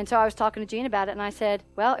 And so I was talking to Jean about it, and I said,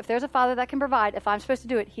 well, if there's a father that can provide, if I'm supposed to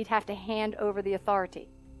do it, he'd have to hand over the authority.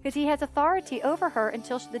 Because he has authority over her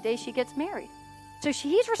until the day she gets married. So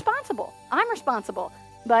he's responsible. I'm responsible.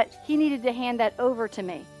 But he needed to hand that over to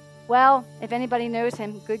me. Well, if anybody knows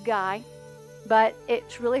him, good guy. But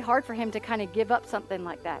it's really hard for him to kind of give up something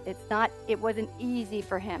like that. It wasn't easy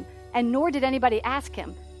for him. And nor did anybody ask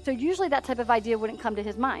him. So usually that type of idea wouldn't come to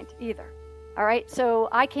his mind either. All right, so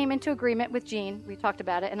I came into agreement with Jean. We talked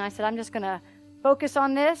about it, and I said, I'm just going to focus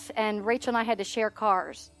on this. And Rachel and I had to share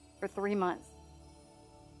cars for 3 months.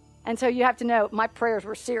 And so you have to know, my prayers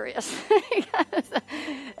were serious.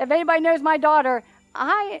 If anybody knows my daughter,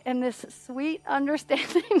 I am this sweet,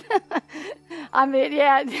 understanding. I mean,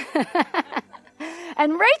 yeah.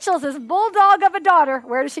 And Rachel's this bulldog of a daughter.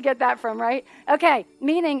 Where does she get that from, right? Okay,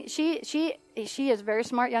 meaning she is a very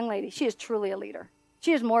smart young lady. She is truly a leader.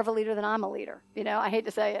 She is more of a leader than I'm a leader. You know, I hate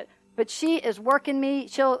to say it. But she is working me.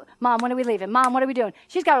 Mom, when are we leaving? Mom, what are we doing?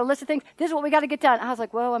 She's got a list of things. This is what we got to get done. I was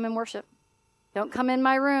like, whoa, I'm in worship. Don't come in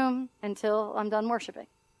my room until I'm done worshiping.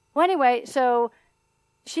 Well, anyway, so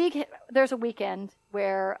there's a weekend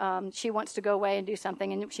where she wants to go away and do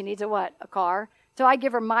something, and she needs a car. So I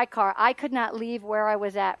give her my car. I could not leave where I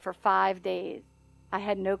was at for 5 days. I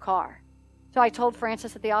had no car. So I told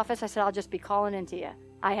Francis at the office, I said, I'll just be calling into you.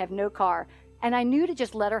 I have no car. And I knew to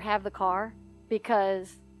just let her have the car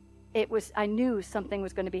because I knew something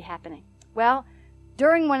was going to be happening. Well,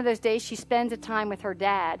 during one of those days, she spends a time with her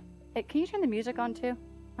dad. Hey, can you turn the music on too?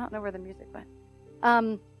 I don't know where the music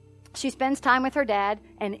went. She spends time with her dad,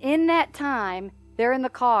 and in that time, they're in the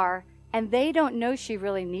car, and they don't know she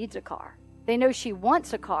really needs a car. They know she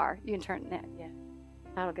wants a car. You can turn that, yeah.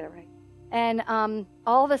 That'll get it right. And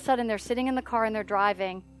all of a sudden, they're sitting in the car, and they're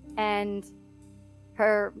driving, and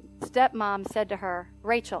her stepmom said to her,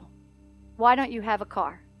 Rachel, why don't you have a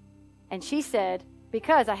car? And she said,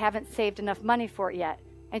 because I haven't saved enough money for it yet.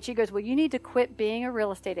 And she goes, well, you need to quit being a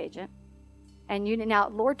real estate agent. And now,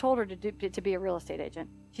 Lord told her to be a real estate agent.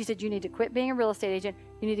 She said, you need to quit being a real estate agent.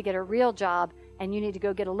 You need to get a real job, and you need to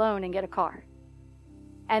go get a loan and get a car.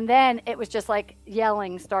 And then it was just like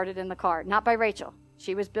yelling started in the car. Not by Rachel.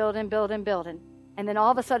 She was building. And then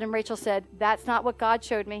all of a sudden, Rachel said, that's not what God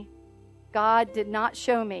showed me. God did not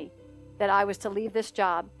show me that I was to leave this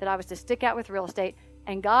job, that I was to stick out with real estate.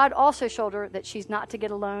 And God also showed her that she's not to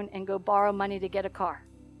get a loan and go borrow money to get a car.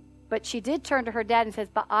 But she did turn to her dad and says,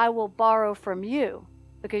 but I will borrow from you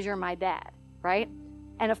because you're my dad, right?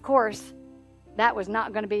 And of course, that was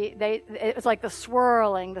not going to be, it was like the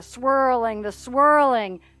swirling.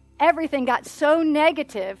 Everything got so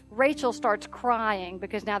negative, Rachel starts crying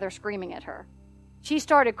because now they're screaming at her. She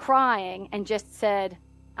started crying and just said,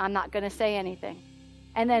 I'm not going to say anything.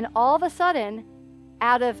 And then all of a sudden,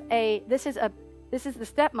 this is the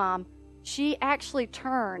stepmom. She actually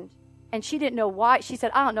turned, and she didn't know why. She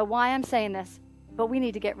said, I don't know why I'm saying this, but we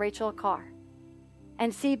need to get Rachel a car.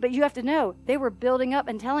 And see, but you have to know, they were building up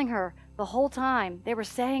and telling her the whole time. They were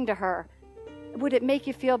saying to her, would it make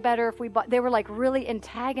you feel better if we bought? They were like really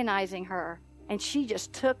antagonizing her. And she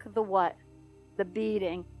just took the what? The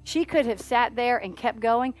beating. She could have sat there and kept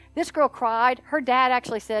going. This girl cried. Her dad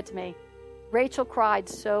actually said to me, Rachel cried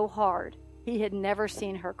so hard. He had never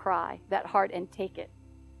seen her cry that hard and take it.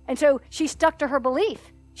 And so she stuck to her belief.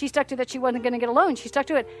 She stuck to that she wasn't going to get a loan. She stuck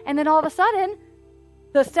to it. And then all of a sudden,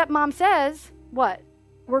 the stepmom says, what?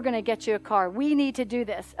 We're going to get you a car. We need to do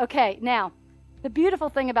this. Okay, now, the beautiful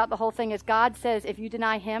thing about the whole thing is God says if you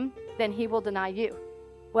deny him, then he will deny you.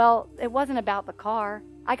 Well, it wasn't about the car.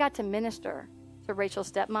 I got to minister to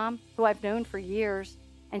Rachel's stepmom, who I've known for years,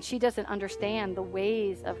 and she doesn't understand the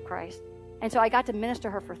ways of Christ. And so I got to minister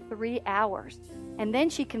her for 3 hours. And then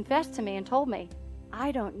she confessed to me and told me,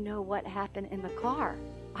 I don't know what happened in the car.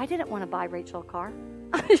 I didn't want to buy Rachel a car.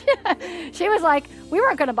 She was like, we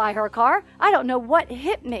weren't going to buy her a car. I don't know what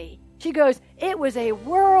hit me. She goes, it was a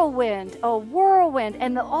whirlwind.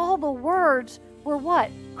 And all the words were what?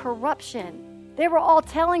 Corruption. They were all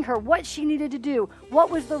telling her what she needed to do, what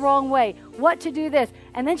was the wrong way, what to do this.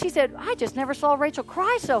 And then she said, I just never saw Rachel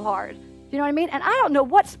cry so hard. Do you know what I mean? And I don't know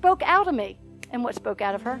what spoke out of me. And what spoke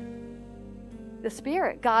out of her? The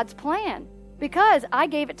Spirit, God's plan. Because I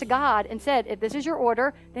gave it to God and said, if this is your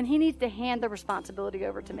order, then he needs to hand the responsibility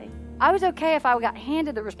over to me. I was okay if I got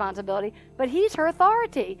handed the responsibility, but he's her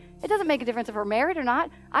authority. It doesn't make a difference if we're married or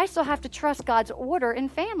not. I still have to trust God's order in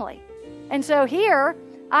family. And so here,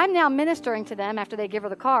 I'm now ministering to them after they give her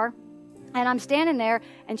the car, and I'm standing there,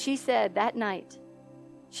 and she said that night,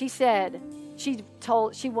 she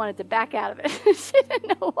wanted to back out of it. She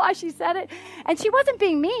didn't know why she said it. And she wasn't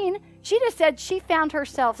being mean. She just said she found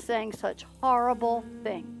herself saying such horrible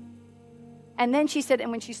things. And then she said,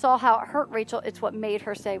 and when she saw how it hurt Rachel, it's what made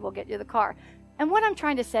her say, we'll get you the car. And what I'm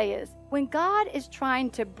trying to say is, when God is trying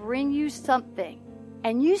to bring you something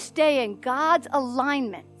and you stay in God's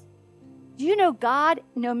alignment, do you know God,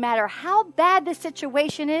 no matter how bad the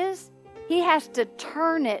situation is, he has to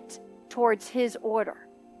turn it towards his order.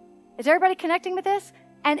 Is everybody connecting with this?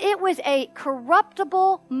 And it was a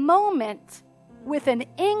corruptible moment with an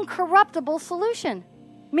incorruptible solution.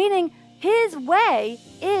 Meaning his way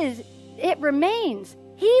it remains.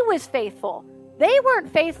 He was faithful. They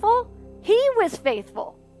weren't faithful. He was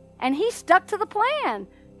faithful. And he stuck to the plan.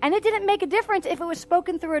 And it didn't make a difference if it was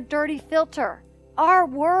spoken through a dirty filter. Our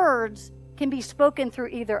words can be spoken through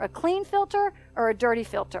either a clean filter or a dirty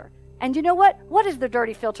filter. And you know what? What is the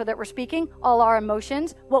dirty filter that we're speaking? All our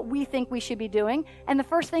emotions, what we think we should be doing. And the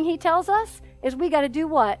first thing he tells us is we got to do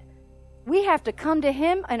what? We have to come to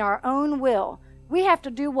him in our own will. We have to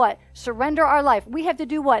do what? Surrender our life. We have to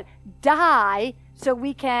do what? Die so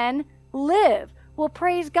we can live. Well,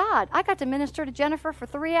 praise God. I got to minister to Jennifer for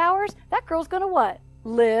 3 hours. That girl's going to what?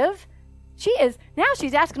 Live. Now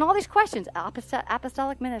she's asking all these questions.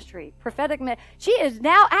 Apostolic ministry, prophetic ministry. She is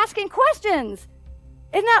now asking questions.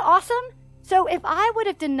 Isn't that awesome? So if I would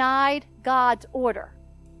have denied God's order,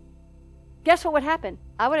 guess what would happen?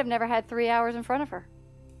 I would have never had 3 hours in front of her.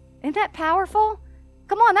 Isn't that powerful?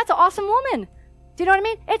 Come on, that's an awesome woman. Do you know what I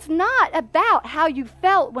mean? It's not about how you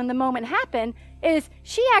felt when the moment happened.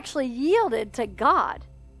 She actually yielded to God.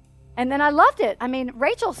 And then I loved it. I mean,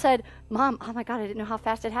 Rachel said, Mom, oh my God, I didn't know how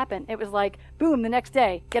fast it happened. It was like, boom, the next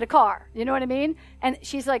day, get a car. You know what I mean? And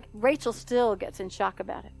she's like, Rachel still gets in shock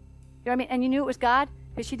about it. You know what I mean? And you knew it was God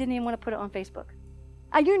because she didn't even want to put it on Facebook.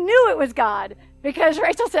 You knew it was God because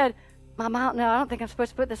Rachel said, Mom, I don't think I'm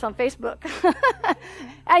supposed to put this on Facebook.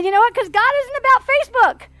 And you know what? Because God isn't about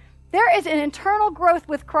Facebook. There is an internal growth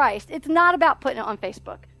with Christ. It's not about putting it on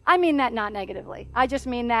Facebook. I mean that not negatively. I just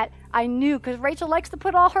mean that I knew, because Rachel likes to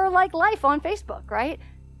put all her life on Facebook, right?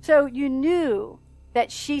 So you knew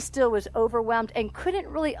that she still was overwhelmed and couldn't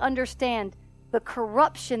really understand the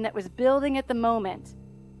corruption that was building at the moment.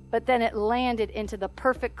 But then it landed into the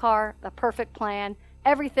perfect car, the perfect plan,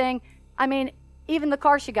 everything. I mean, even the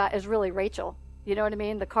car she got is really Rachel. You know what I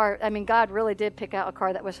mean? The car, God really did pick out a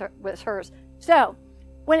car that was hers. So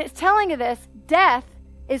when it's telling you this, death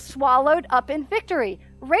is swallowed up in victory.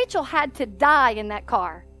 Rachel had to die in that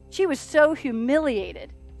car. She was so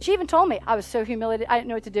humiliated. She even told me, I was so humiliated, I didn't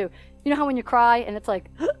know what to do. You know how when you cry and it's like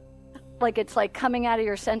it's like coming out of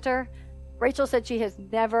your center? Rachel said she has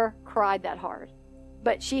never cried that hard.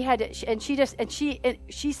 But she had to,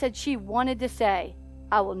 she said she wanted to say,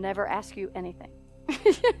 I will never ask you anything.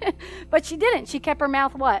 But she didn't. She kept her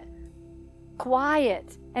mouth what?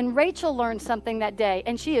 Quiet. And Rachel learned something that day,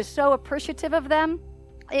 and she is so appreciative of them.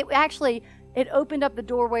 it opened up the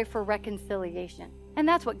doorway for reconciliation. And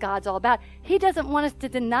that's what God's all about. He doesn't want us to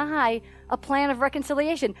deny a plan of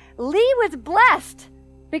reconciliation. Leigh was blessed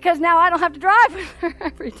because now I don't have to drive with her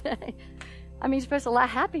every day. I mean, you're supposed to laugh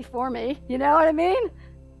happy for me. You know what I mean?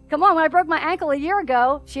 Come on, when I broke my ankle a year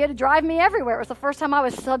ago, she had to drive me everywhere. It was the first time I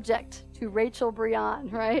was subject to Rachel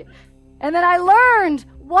Breon, right? And then I learned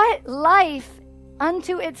what life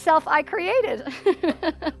unto itself I created.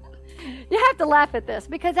 You have to laugh at this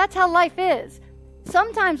because that's how life is.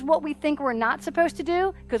 Sometimes what we think we're not supposed to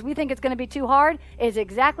do because we think it's going to be too hard is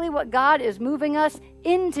exactly what God is moving us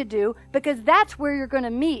in to do, because that's where you're going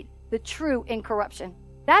to meet the true incorruption.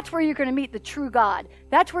 That's where you're going to meet the true God.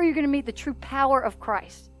 That's where you're going to meet the true power of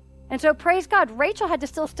Christ. And so praise God, Rachel had to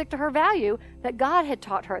still stick to her value that God had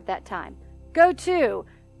taught her at that time. Go to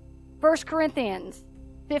 1 Corinthians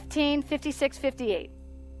 15, 56, 58.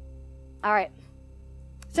 All right.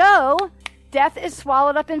 So, death is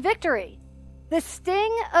swallowed up in victory. The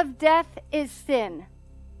sting of death is sin,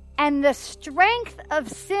 and the strength of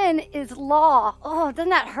sin is law. Oh, doesn't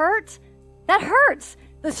that hurt? That hurts.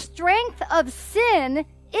 The strength of sin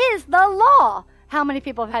is the law. How many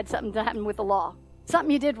people have had something to happen with the law?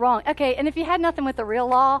 Something you did wrong. Okay, and if you had nothing with the real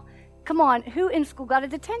law, come on, who in school got a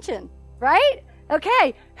detention, right?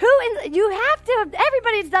 Okay, you have to,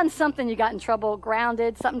 everybody's done something. You got in trouble,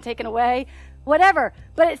 grounded, something taken away, whatever.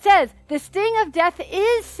 But it says, the sting of death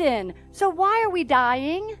is sin. So why are we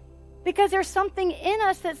dying? Because there's something in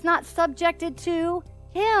us that's not subjected to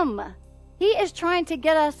Him. He is trying to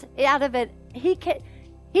get us out of it.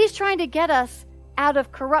 He's trying to get us out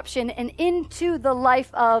of corruption and into the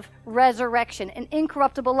life of resurrection, an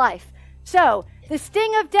incorruptible life. So, the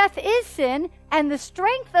sting of death is sin, and the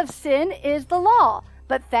strength of sin is the law.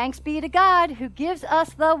 But thanks be to God who gives us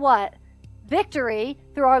the what? Victory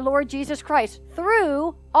through our Lord Jesus Christ.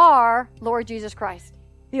 Through our Lord Jesus Christ.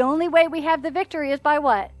 The only way we have the victory is by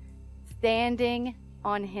what? Standing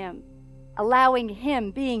on Him. Allowing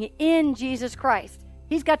Him, being in Jesus Christ.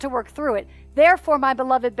 He's got to work through it. Therefore, my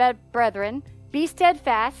beloved brethren, be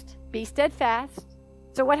steadfast. Be steadfast.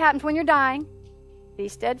 So what happens when you're dying? Be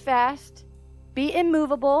steadfast. Be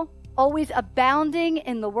immovable, always abounding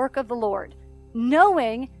in the work of the Lord,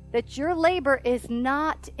 knowing that your labor is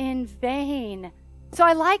not in vain. So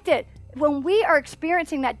I liked it. When we are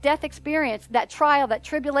experiencing that death experience, that trial, that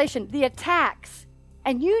tribulation, the attacks,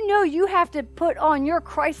 and you know you have to put on your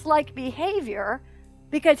Christ-like behavior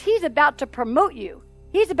because He's about to promote you.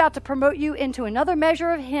 He's about to promote you into another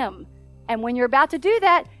measure of Him. And when you're about to do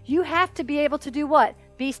that, you have to be able to do what?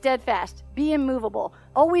 Be steadfast, be immovable,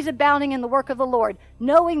 always abounding in the work of the Lord,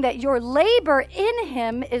 knowing that your labor in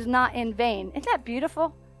Him is not in vain. Isn't that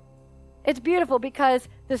beautiful? It's beautiful because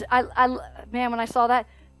when I saw that,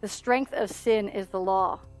 the strength of sin is the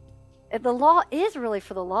law. The law is really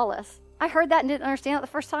for the lawless. I heard that and didn't understand it the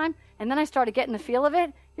first time, and then I started getting the feel of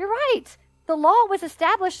it. You're right. The law was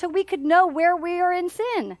established so we could know where we are in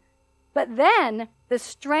sin. But then the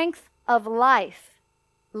strength of life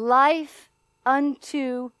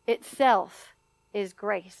unto itself is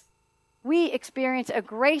grace. We experience a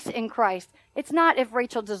grace in Christ. It's not if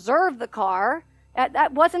Rachel deserved the car.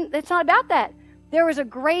 It's not about that. There was a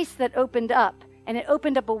grace that opened up, and it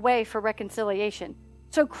opened up a way for reconciliation.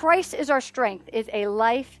 So Christ is our strength, is a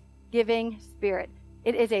life-giving spirit.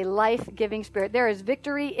 It is a life-giving spirit. There is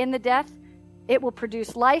victory in the death. It will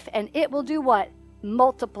produce life, and it will do what?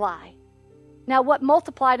 Multiply. Now, what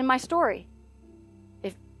multiplied in my story?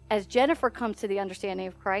 As Jennifer comes to the understanding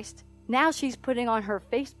of Christ, now she's putting on her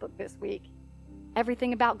Facebook this week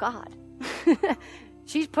everything about God.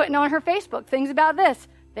 She's putting on her Facebook things about this,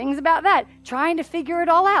 things about that, trying to figure it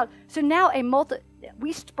all out. So now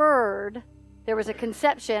there was a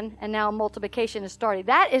conception, and now multiplication is starting.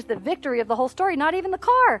 That is the victory of the whole story, not even the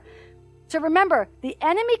car. So remember, the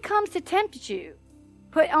enemy comes to tempt you.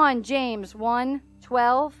 Put on James 1,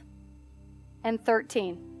 12, and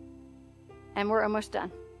 13. And we're almost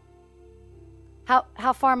done.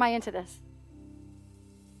 How far am I into this?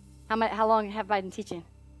 How long have I been teaching?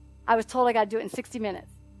 I was told I got to do it in 60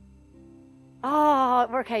 minutes. Oh,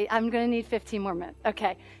 okay. I'm going to need 15 more minutes.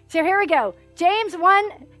 Okay. So here we go. James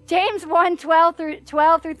 1, 12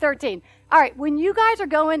 through 13. All right. When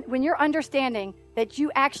you're understanding that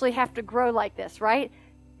you actually have to grow like this, right?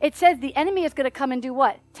 It says the enemy is going to come and do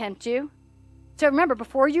what? Tempt you. So remember,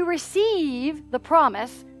 before you receive the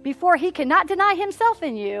promise, before he cannot deny himself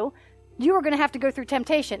in you, you are going to have to go through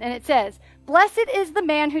temptation. And it says, blessed is the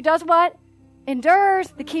man who does what? Endures.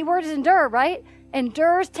 The key word is endure, right?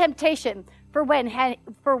 Endures temptation for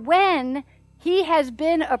when he has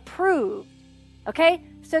been approved. Okay?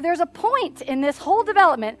 So there's a point in this whole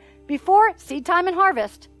development before seed time and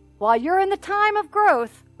harvest, while you're in the time of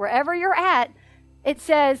growth, wherever you're at,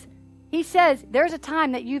 he says, there's a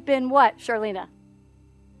time that you've been what, Charlena?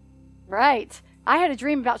 Right. I had a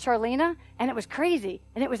dream about Charlena, and it was crazy.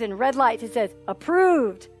 And it was in red lights. It says,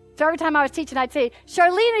 approved. So every time I was teaching, I'd say,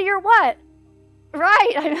 Charlena, you're what?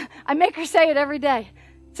 Right. I make her say it every day.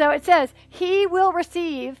 So it says, he will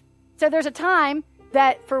receive. So there's a time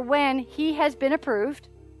that for when he has been approved,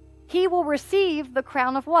 he will receive the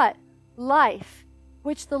crown of what? Life,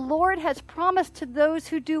 which the Lord has promised to those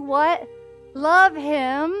who do what? Love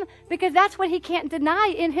him, because that's what he can't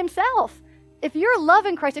deny in himself. If you're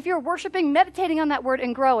loving Christ, if you're worshiping, meditating on that word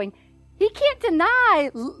and growing, he can't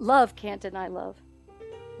deny, love can't deny love.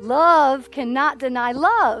 Love cannot deny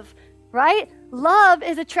love, right? Love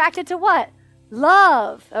is attracted to what?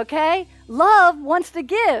 Love, okay? Love wants to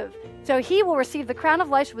give. So he will receive the crown of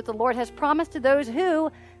life which the Lord has promised to those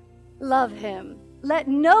who love him. Let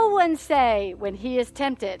no one say when he is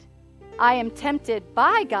tempted, I am tempted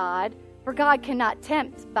by God, for God cannot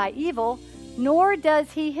tempt by evil, nor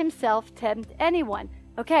does he himself tempt anyone.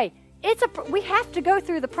 Okay, we have to go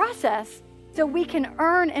through the process so we can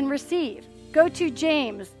earn and receive. Go to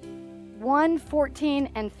James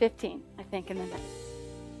 1:14 and 15, I think, in the next.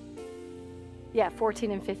 Yeah,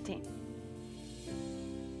 14 and 15.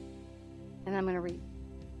 And I'm going to read.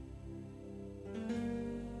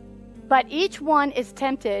 But each one is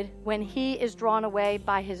tempted when he is drawn away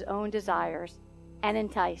by his own desires and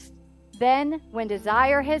enticed. Then, when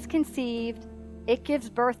desire has conceived, it gives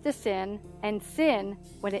birth to sin, and sin,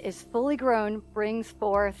 when it is fully grown, brings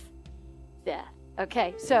forth death.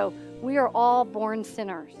 Okay, so we are all born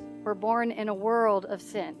sinners. We're born in a world of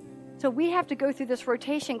sin. So we have to go through this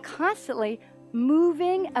rotation constantly,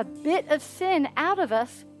 moving a bit of sin out of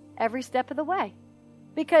us every step of the way.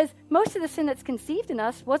 Because most of the sin that's conceived in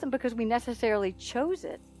us wasn't because we necessarily chose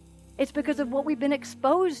it. It's because of what we've been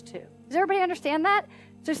exposed to. Does everybody understand that?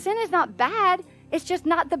 So sin is not bad. It's just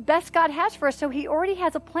not the best God has for us. So he already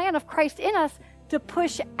has a plan of Christ in us to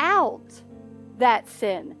push out that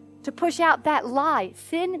sin, to push out that lie.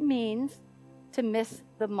 Sin means to miss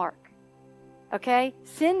the mark. Okay?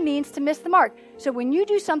 Sin means to miss the mark. So when you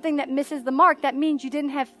do something that misses the mark, that means you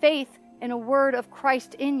didn't have faith in a word of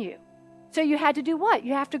Christ in you. So you had to do what?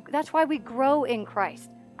 That's why we grow in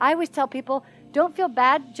Christ. I always tell people, don't feel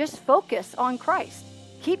bad, just focus on Christ.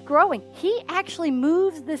 Keep growing. He actually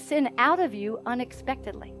moves the sin out of you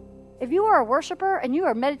unexpectedly. If you are a worshiper and you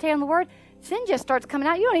are meditating on the word, sin just starts coming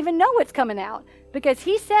out. You don't even know it's coming out because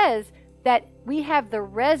he says that we have the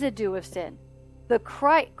residue of sin. The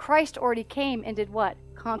Christ already came and did what?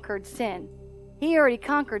 Conquered sin. He already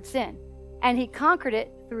conquered sin, and he conquered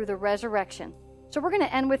it through the resurrection. So we're going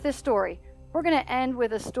to end with this story. We're going to end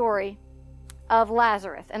with a story of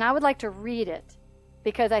Lazarus, and I would like to read it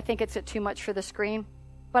because I think it's too much for the screen.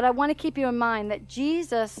 But I want to keep you in mind that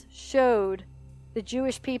Jesus showed the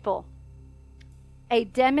Jewish people a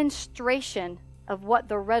demonstration of what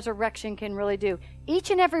the resurrection can really do. Each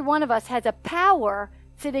and every one of us has a power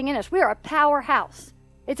sitting in us. We are a powerhouse.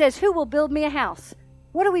 It says, who will build me a house?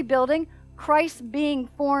 What are we building? Christ being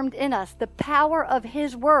formed in us, the power of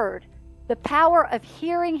his word, the power of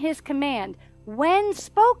hearing his command. When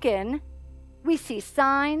spoken, we see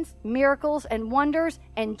signs, miracles, and wonders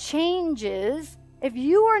and changes. If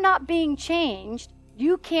you are not being changed,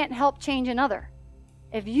 you can't help change another.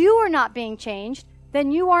 If you are not being changed,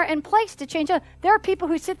 then you are in place to change others. There are people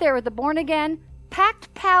who sit there with the born again,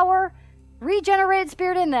 packed power, regenerated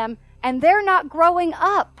spirit in them, and they're not growing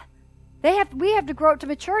up. We have to grow up to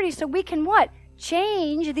maturity so we can what?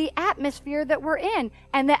 Change the atmosphere that we're in.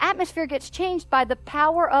 And the atmosphere gets changed by the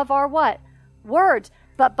power of our what? Words.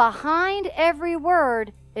 But behind every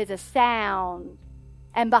word is a sound.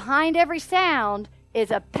 And behind every sound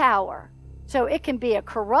is a power. So it can be a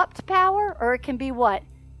corrupt power or it can be what?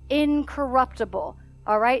 Incorruptible.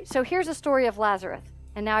 All right? So here's a story of Lazarus.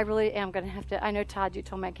 And now I really am going to have to, I know, Todd, you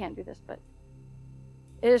told me I can't do this, but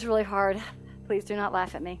it is really hard. Please do not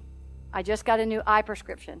laugh at me. I just got a new eye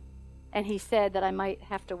prescription, and he said that I might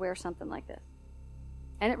have to wear something like this.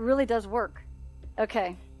 And it really does work.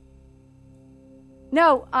 Okay.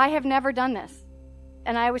 No, I have never done this.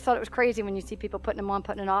 And I always thought it was crazy when you see people putting them on,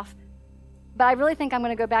 putting it off. But I really think I'm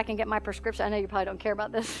going to go back and get my prescription. I know you probably don't care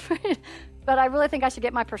about this, but I really think I should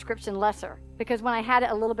get my prescription lesser. Because when I had it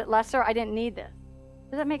a little bit lesser, I didn't need this.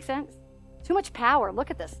 Does that make sense? Too much power.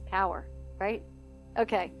 Look at this power, right?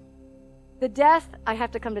 Okay. The death, I have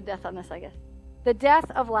to come to death on this, I guess. The death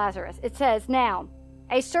of Lazarus. It says, now,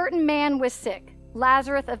 a certain man was sick,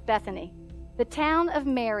 Lazarus of Bethany, the town of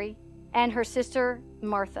Mary and her sister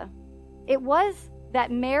Martha. It was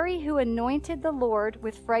that Mary who anointed the Lord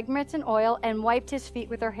with fragrance and oil and wiped his feet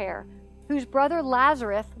with her hair, whose brother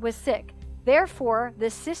Lazarus was sick. Therefore the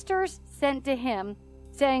sisters sent to him,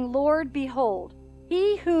 saying, Lord, behold,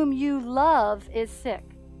 he whom you love is sick.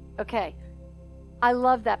 Okay, I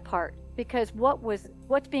love that part, because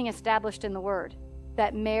what's being established in the word?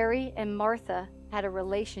 That Mary and Martha had a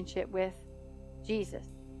relationship with Jesus.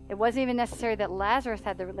 It wasn't even necessary that Lazarus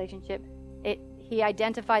had the relationship. He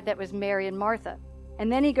identified that was Mary and Martha.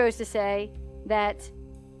 And then he goes to say that,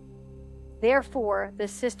 therefore the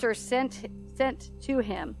sisters sent to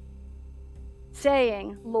him,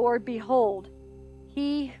 saying, Lord, behold,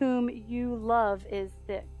 he whom you love is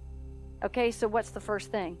sick. Okay, so what's the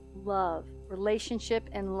first thing? Love. Relationship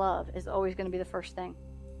and love is always going to be the first thing.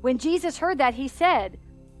 When Jesus heard that, he said,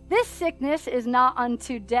 this sickness is not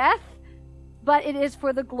unto death, but it is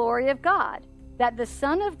for the glory of God, that the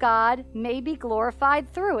Son of God may be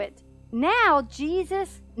glorified through it. Now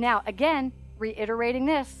again, reiterating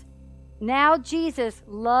this, now Jesus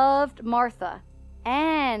loved Martha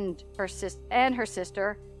and her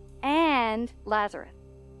sister and Lazarus.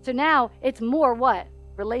 So now it's more what?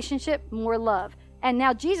 Relationship, more love. And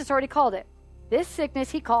now Jesus already called it. This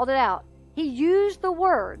sickness, he called it out. He used the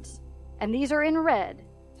words, and these are in red,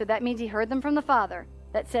 so that means he heard them from the Father,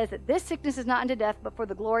 that says that this sickness is not unto death, but for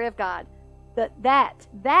the glory of God.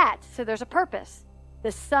 So there's a purpose.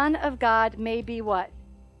 The Son of God may be what?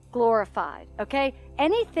 Glorified. Okay?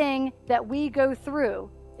 Anything that we go through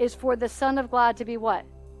is for the Son of God to be what?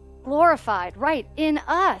 Glorified. Right. In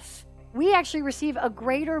us. We actually receive a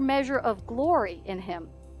greater measure of glory in him.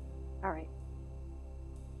 All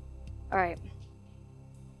right.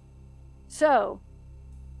 So,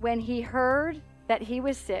 when he heard that he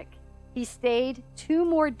was sick, he stayed 2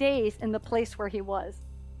 more days in the place where he was.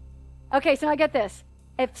 Okay, so now get this.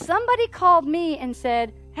 If somebody called me and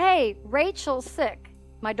said, hey, Rachel's sick,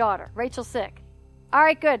 my daughter, Rachel's sick. All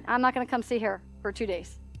right, good. I'm not going to come see her for 2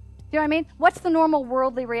 days. Do you know what I mean? What's the normal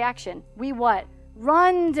worldly reaction? We what?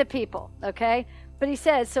 Run to people, okay? But he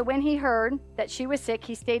says, so when he heard that she was sick,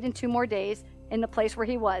 he stayed in 2 more days in the place where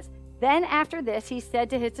he was. Then after this, he said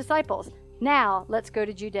to his disciples, now let's go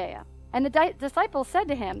to Judea. And the disciples said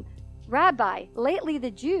to him, Rabbi, lately the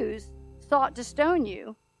Jews sought to stone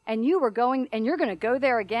you, and you're going to go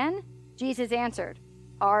there again? Jesus answered,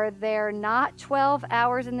 are there not 12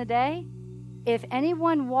 hours in the day? If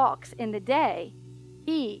anyone walks in the day,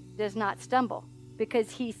 he does not stumble, because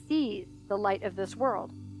he sees the light of this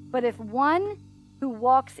world. But if one who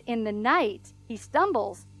walks in the night, he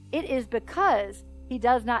stumbles, it is because he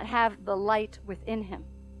does not have the light within him.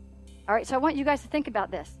 All right, so I want you guys to think about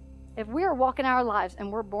this. If we are walking our lives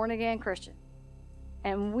and we're born again Christian,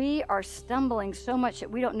 and we are stumbling so much that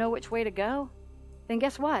we don't know which way to go, then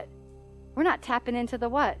guess what? We're not tapping into the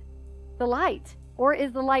what? The light. Or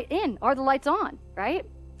is the light in? Are the lights on, right?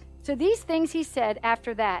 So these things he said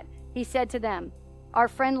after that. He said to them, our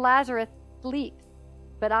friend Lazarus sleeps,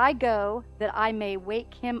 but I go that I may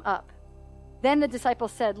wake him up. Then the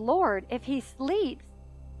disciples said, Lord, if he sleeps,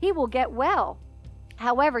 he will get well.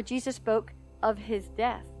 However, Jesus spoke of his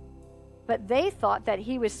death. But they thought that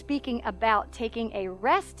he was speaking about taking a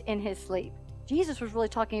rest in his sleep. Jesus was really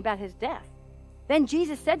talking about his death. Then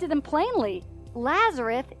Jesus said to them plainly,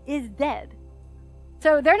 Lazarus is dead.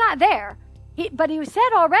 So they're not there. But he said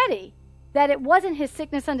already that it wasn't his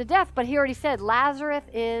sickness unto death, but he already said Lazarus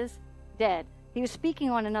is dead. He was speaking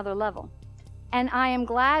on another level. And I am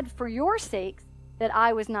glad for your sakes that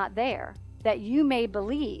I was not there, that you may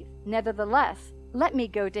believe. Nevertheless, let me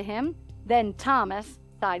go to him. Then Thomas,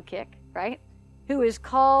 sidekick, right, who is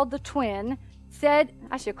called the twin, said,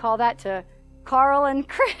 I should call that to Carl and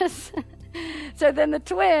Chris. So then the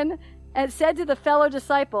twin and said to the fellow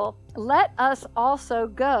disciple, let us also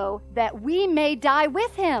go that we may die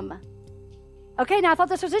with him. Okay, now I thought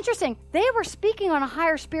this was interesting. They were speaking on a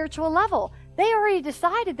higher spiritual level. They already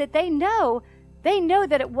decided that they know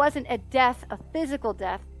that it wasn't a death, a physical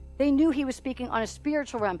death. They knew he was speaking on a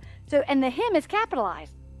spiritual realm. So, and the him is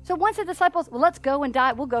capitalized. So once the disciples, well, let's go and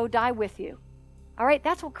die, we'll go die with you. All right,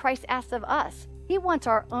 that's what Christ asks of us. He wants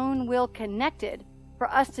our own will connected for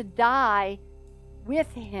us to die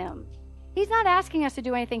with him. He's not asking us to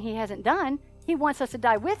do anything he hasn't done. He wants us to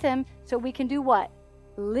die with him so we can do what?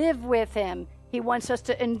 Live with him. He wants us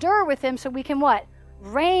to endure with him so we can what?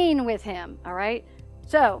 Reign with him. All right?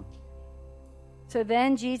 So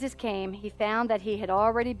then Jesus came. He found that he had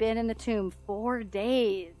already been in the tomb 4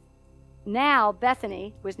 days. Now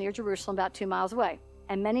Bethany was near Jerusalem, about 2 miles away.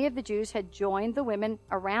 And many of the Jews had joined the women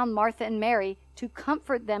around Martha and Mary to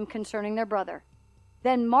comfort them concerning their brother.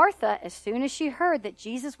 Then Martha, as soon as she heard that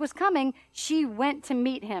Jesus was coming, she went to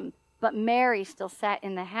meet him. but Mary still sat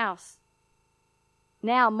in the house.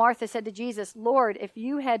 Now Martha said to Jesus, Lord, if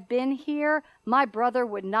you had been here, my brother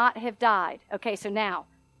would not have died. Okay, so now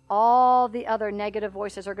all the other negative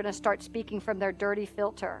voices are going to start speaking from their dirty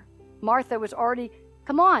filter. Martha was already,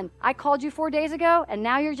 come on, I called you 4 days ago, and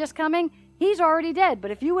now you're just coming? He's already dead, but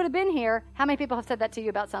if you would have been here, how many people have said that to you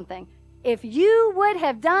about something? If you would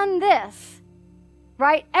have done this,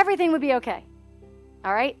 right, everything would be okay.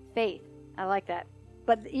 All right, faith, I like that.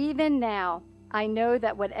 But even now, I know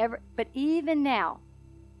that even now,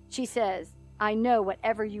 she says, I know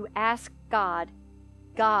whatever you ask God,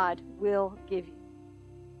 God will give you.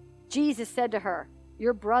 Jesus said to her,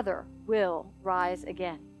 your brother will rise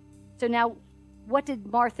again. So now, what did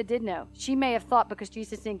Martha did know? She may have thought because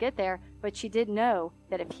Jesus didn't get there, but she did know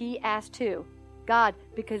that if he asked who? God,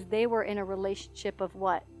 because they were in a relationship of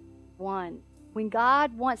what? One. When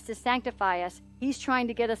God wants to sanctify us, he's trying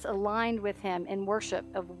to get us aligned with him in worship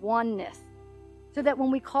of oneness. So that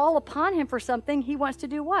when we call upon him for something, he wants to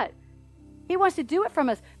do what? He wants to do it from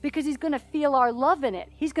us because he's going to feel our love in it.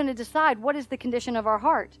 He's going to decide what is the condition of our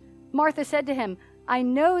heart. Martha said to him, I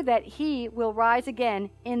know that he will rise again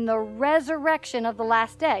in the resurrection of the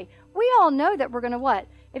last day. We all know that we're going to what?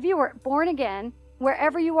 If you were born again,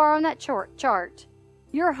 wherever you are on that chart,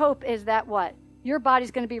 your hope is that what? Your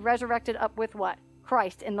body's going to be resurrected up with what?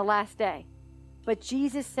 Christ in the last day. But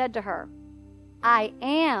Jesus said to her, I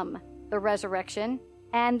am the resurrection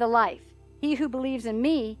and the life. He who believes in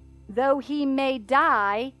me, though he may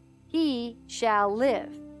die, he shall live.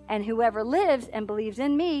 And whoever lives and believes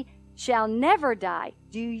in me shall never die.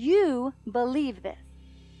 Do you believe this?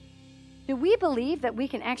 Do we believe that we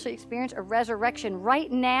can actually experience a resurrection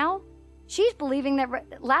right now? She's believing that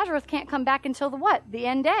Lazarus can't come back until the what? The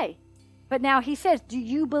end day. But now he says, do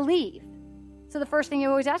you believe? So the first thing he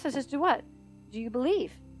always asks us is, do what? Do you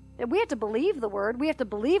believe? That we have to believe the word. We have to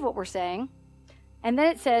believe what we're saying. And then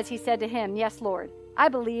it says, he said to him, yes, Lord, I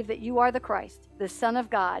believe that you are the Christ, the Son of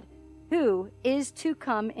God, who is to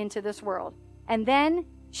come into this world. And then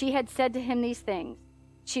she had said to him these things.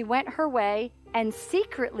 She went her way and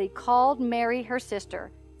secretly called Mary, her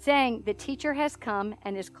sister, saying, the teacher has come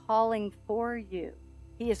and is calling for you.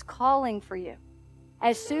 He is calling for you.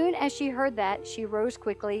 As soon as she heard that, she rose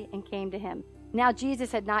quickly and came to him. Now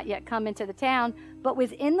Jesus had not yet come into the town, but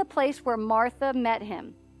was in the place where Martha met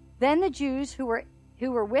him. Then the Jews who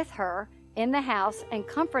were with her in the house and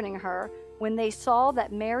comforting her, when they saw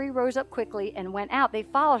that Mary rose up quickly and went out, they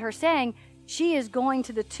followed her, saying, she is going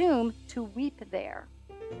to the tomb to weep there.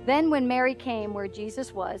 Then when Mary came where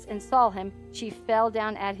Jesus was and saw him, she fell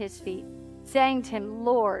down at his feet, saying to him,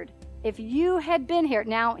 Lord, if you had been here.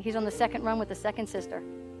 Now he's on the second run with the second sister.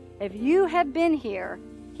 If you had been here,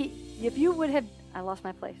 if you would have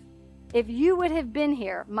been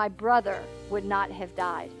here, my brother would not have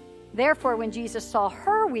died. Therefore, when Jesus saw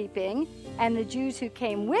her weeping, and the Jews who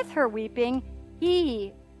came with her weeping,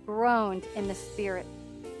 he groaned in the spirit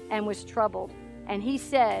and was troubled. And he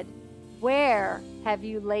said, where have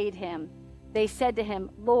you laid him? They said to him,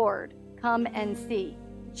 Lord, come and see.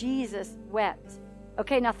 Jesus wept.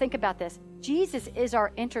 Okay, now think about this. Jesus is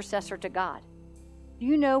our intercessor to God. Do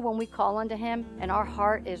you know when we call unto him and our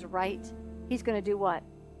heart is right, he's going to do what?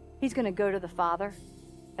 He's going to go to the Father.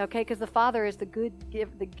 Okay, because the Father is the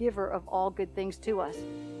giver of all good things to us.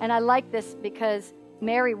 And I like this because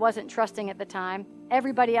Mary wasn't trusting at the time.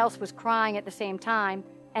 Everybody else was crying at the same time,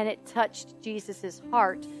 and it touched Jesus'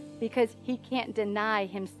 heart because he can't deny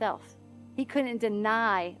himself. He couldn't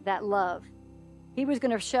deny that love. He was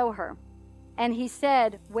going to show her. And he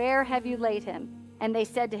said, where have you laid him? And they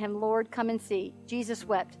said to him, Lord, come and see. Jesus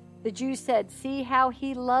wept. The Jews said, see how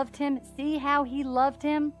he loved him? See how he loved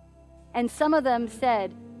him? And some of them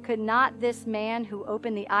said, could not this man who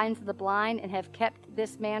opened the eyes of the blind and have kept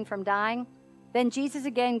this man from dying? Then Jesus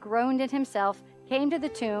again groaned in himself, came to the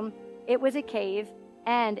tomb. It was a cave,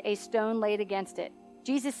 and a stone laid against it.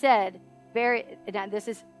 Jesus said, now this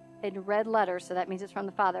is in red letters, so that means it's from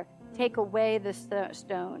the Father, take away the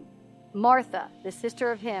stone. Martha, the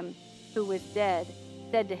sister of him who was dead,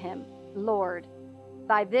 said to him, Lord,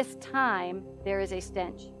 by this time there is a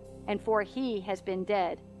stench, and for he has been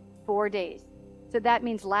dead 4 days. So that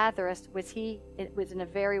means Lazarus was in a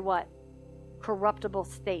very what? Corruptible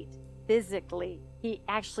state. Physically, he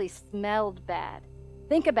actually smelled bad.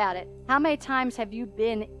 Think about it. How many times have you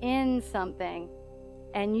been in something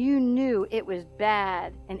and you knew it was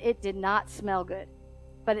bad and it did not smell good,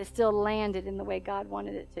 but it still landed in the way God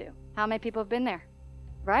wanted it to? How many people have been there?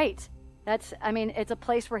 Right. It's a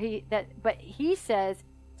place where but he says,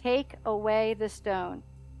 take away the stone.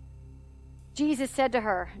 Jesus said to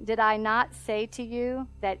her, did I not say to you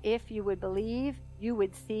that if you would believe, you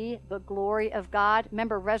would see the glory of God.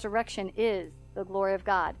 Remember, resurrection is the glory of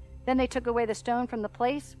God. Then they took away the stone from the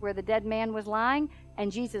place where the dead man was lying,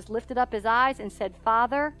 and Jesus lifted up his eyes and said,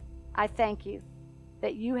 Father, I thank you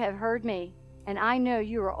that you have heard me, and I know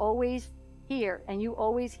you are always here, and you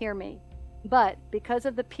always hear me. But because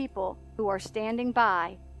of the people who are standing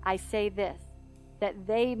by, I say this, that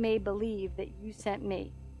they may believe that you sent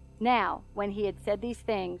me. Now, when he had said these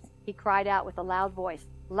things, he cried out with a loud voice,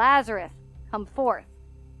 Lazarus, come forth.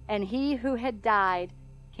 And he who had died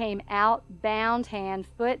came out, bound hand,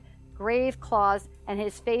 foot, grave claws, and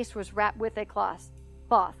his face was wrapped with a cloth.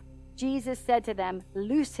 Jesus said to them,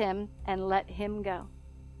 loose him and let him go.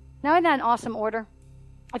 Now, isn't that an awesome order?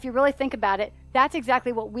 If you really think about it, that's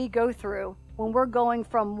exactly what we go through when we're going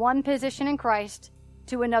from one position in Christ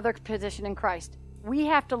to another position in Christ. We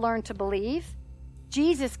have to learn to believe.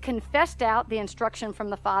 Jesus confessed out the instruction from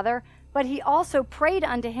the Father, but he also prayed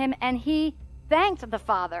unto him, and he thanked the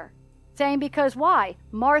Father, saying, because why?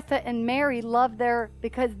 Martha and Mary loved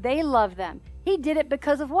because they loved them. He did it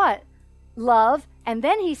because of what? Love. And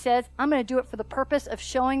then he says, I'm going to do it for the purpose of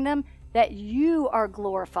showing them that you are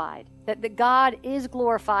glorified, that the God is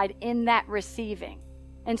glorified in that receiving.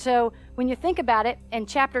 And so when you think about it, in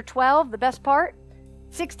chapter 12, the best part,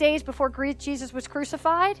 6 days before Jesus was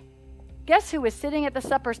crucified, guess who was sitting at the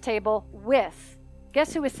supper table with?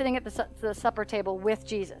 Guess who was sitting at the supper table with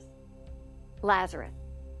Jesus? Lazarus.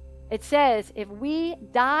 It says, if we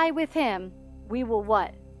die with him, we will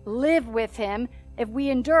what? Live with him. If we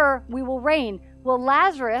endure, we will reign. Well,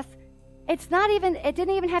 Lazarus, it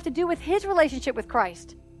didn't even have to do with his relationship with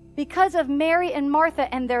Christ. Because of Mary and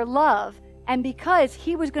Martha and their love, and because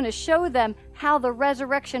he was going to show them how the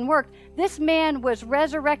resurrection worked, this man was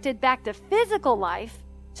resurrected back to physical life.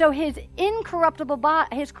 So his corruptible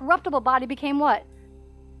body became what?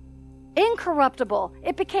 Incorruptible.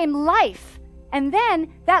 It became life. And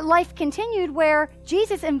then that life continued where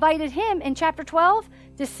Jesus invited him in chapter 12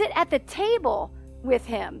 to sit at the table with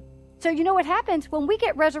him. So you know what happens when we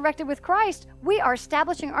get resurrected with Christ? We are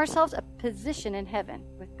establishing ourselves a position in heaven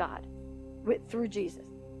with God through Jesus.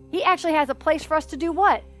 He actually has a place for us to do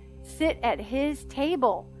what? Sit at his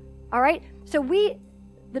table. All right? So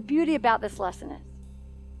the beauty about this lesson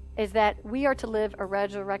is that we are to live a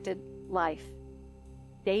resurrected life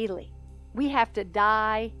daily. We have to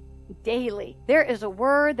die daily. There is a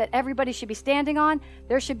word that everybody should be standing on.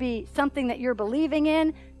 There should be something that you're believing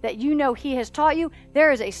in, that you know he has taught you.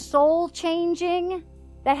 There is a soul changing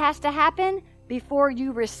that has to happen before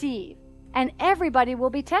you receive. And everybody will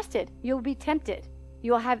be tested. You'll be tempted.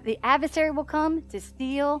 The adversary will come to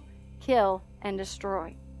steal, kill, and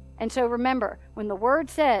destroy. And so remember, when the word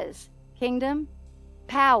says kingdom,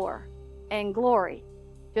 power, and glory,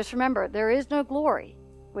 just remember, there is no glory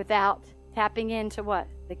without tapping into what?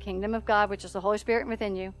 The kingdom of God, which is the Holy Spirit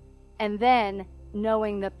within you, and then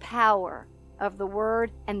knowing the power of the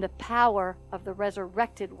word and the power of the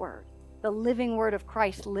resurrected word, the living word of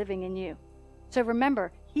Christ living in you. So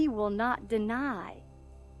remember, he will not deny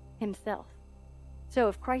himself. So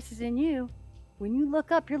if Christ is in you, when you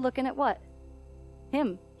look up, you're looking at what?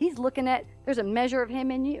 Him. There's a measure of him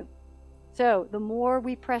in you. So the more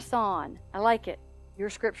we press on, I like it, your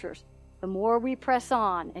scriptures, the more we press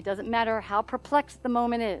on, it doesn't matter how perplexed the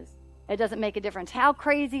moment is. It doesn't make a difference how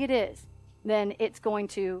crazy it is. Then it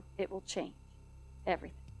will change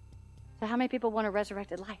everything. So how many people want a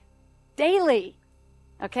resurrected life? Daily.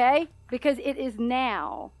 Okay? Because it is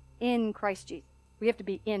now in Christ Jesus. We have to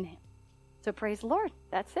be in him. So praise the Lord.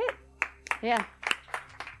 That's it. Yeah.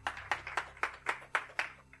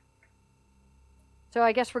 So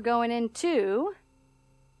I guess we're going into